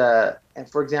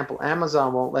 For example,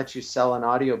 Amazon won't let you sell an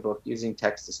audiobook using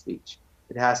text to speech.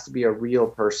 It has to be a real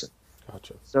person.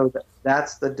 Gotcha. So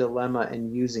that's the dilemma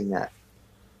in using that.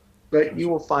 But gotcha. You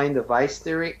will find the Vice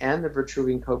Theory and the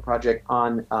Vitruvian Code Project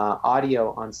on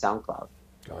audio on SoundCloud.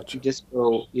 Gotcha.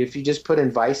 If you just put in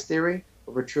Vice Theory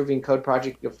or Vitruvian Code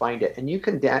Project, you'll find it. And you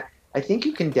can I think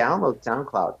you can download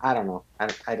SoundCloud. I don't know. I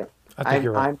don't. I think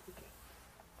you're right.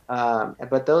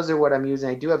 But those are what I'm using.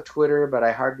 I do have Twitter, but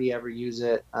I hardly ever use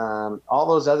it. All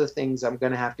those other things, I'm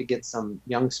going to have to get some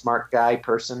young, smart guy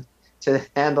person to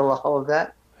handle all of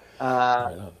that.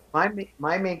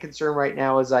 My main concern right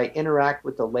now is I interact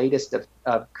with the latest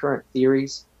of current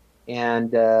theories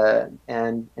and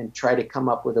try to come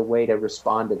up with a way to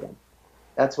respond to them.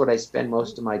 That's what I spend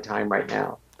most of my time right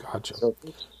now. Gotcha. So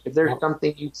if there's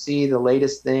something you see, the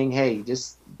latest thing, hey,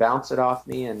 just bounce it off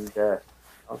me, and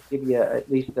I'll give you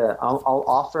I'll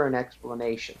offer an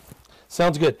explanation.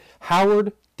 Sounds good.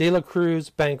 Howard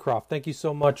DeLaCruz-Bancroft, thank you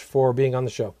so much for being on the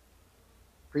show.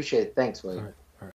 Appreciate it. Thanks, William. All right.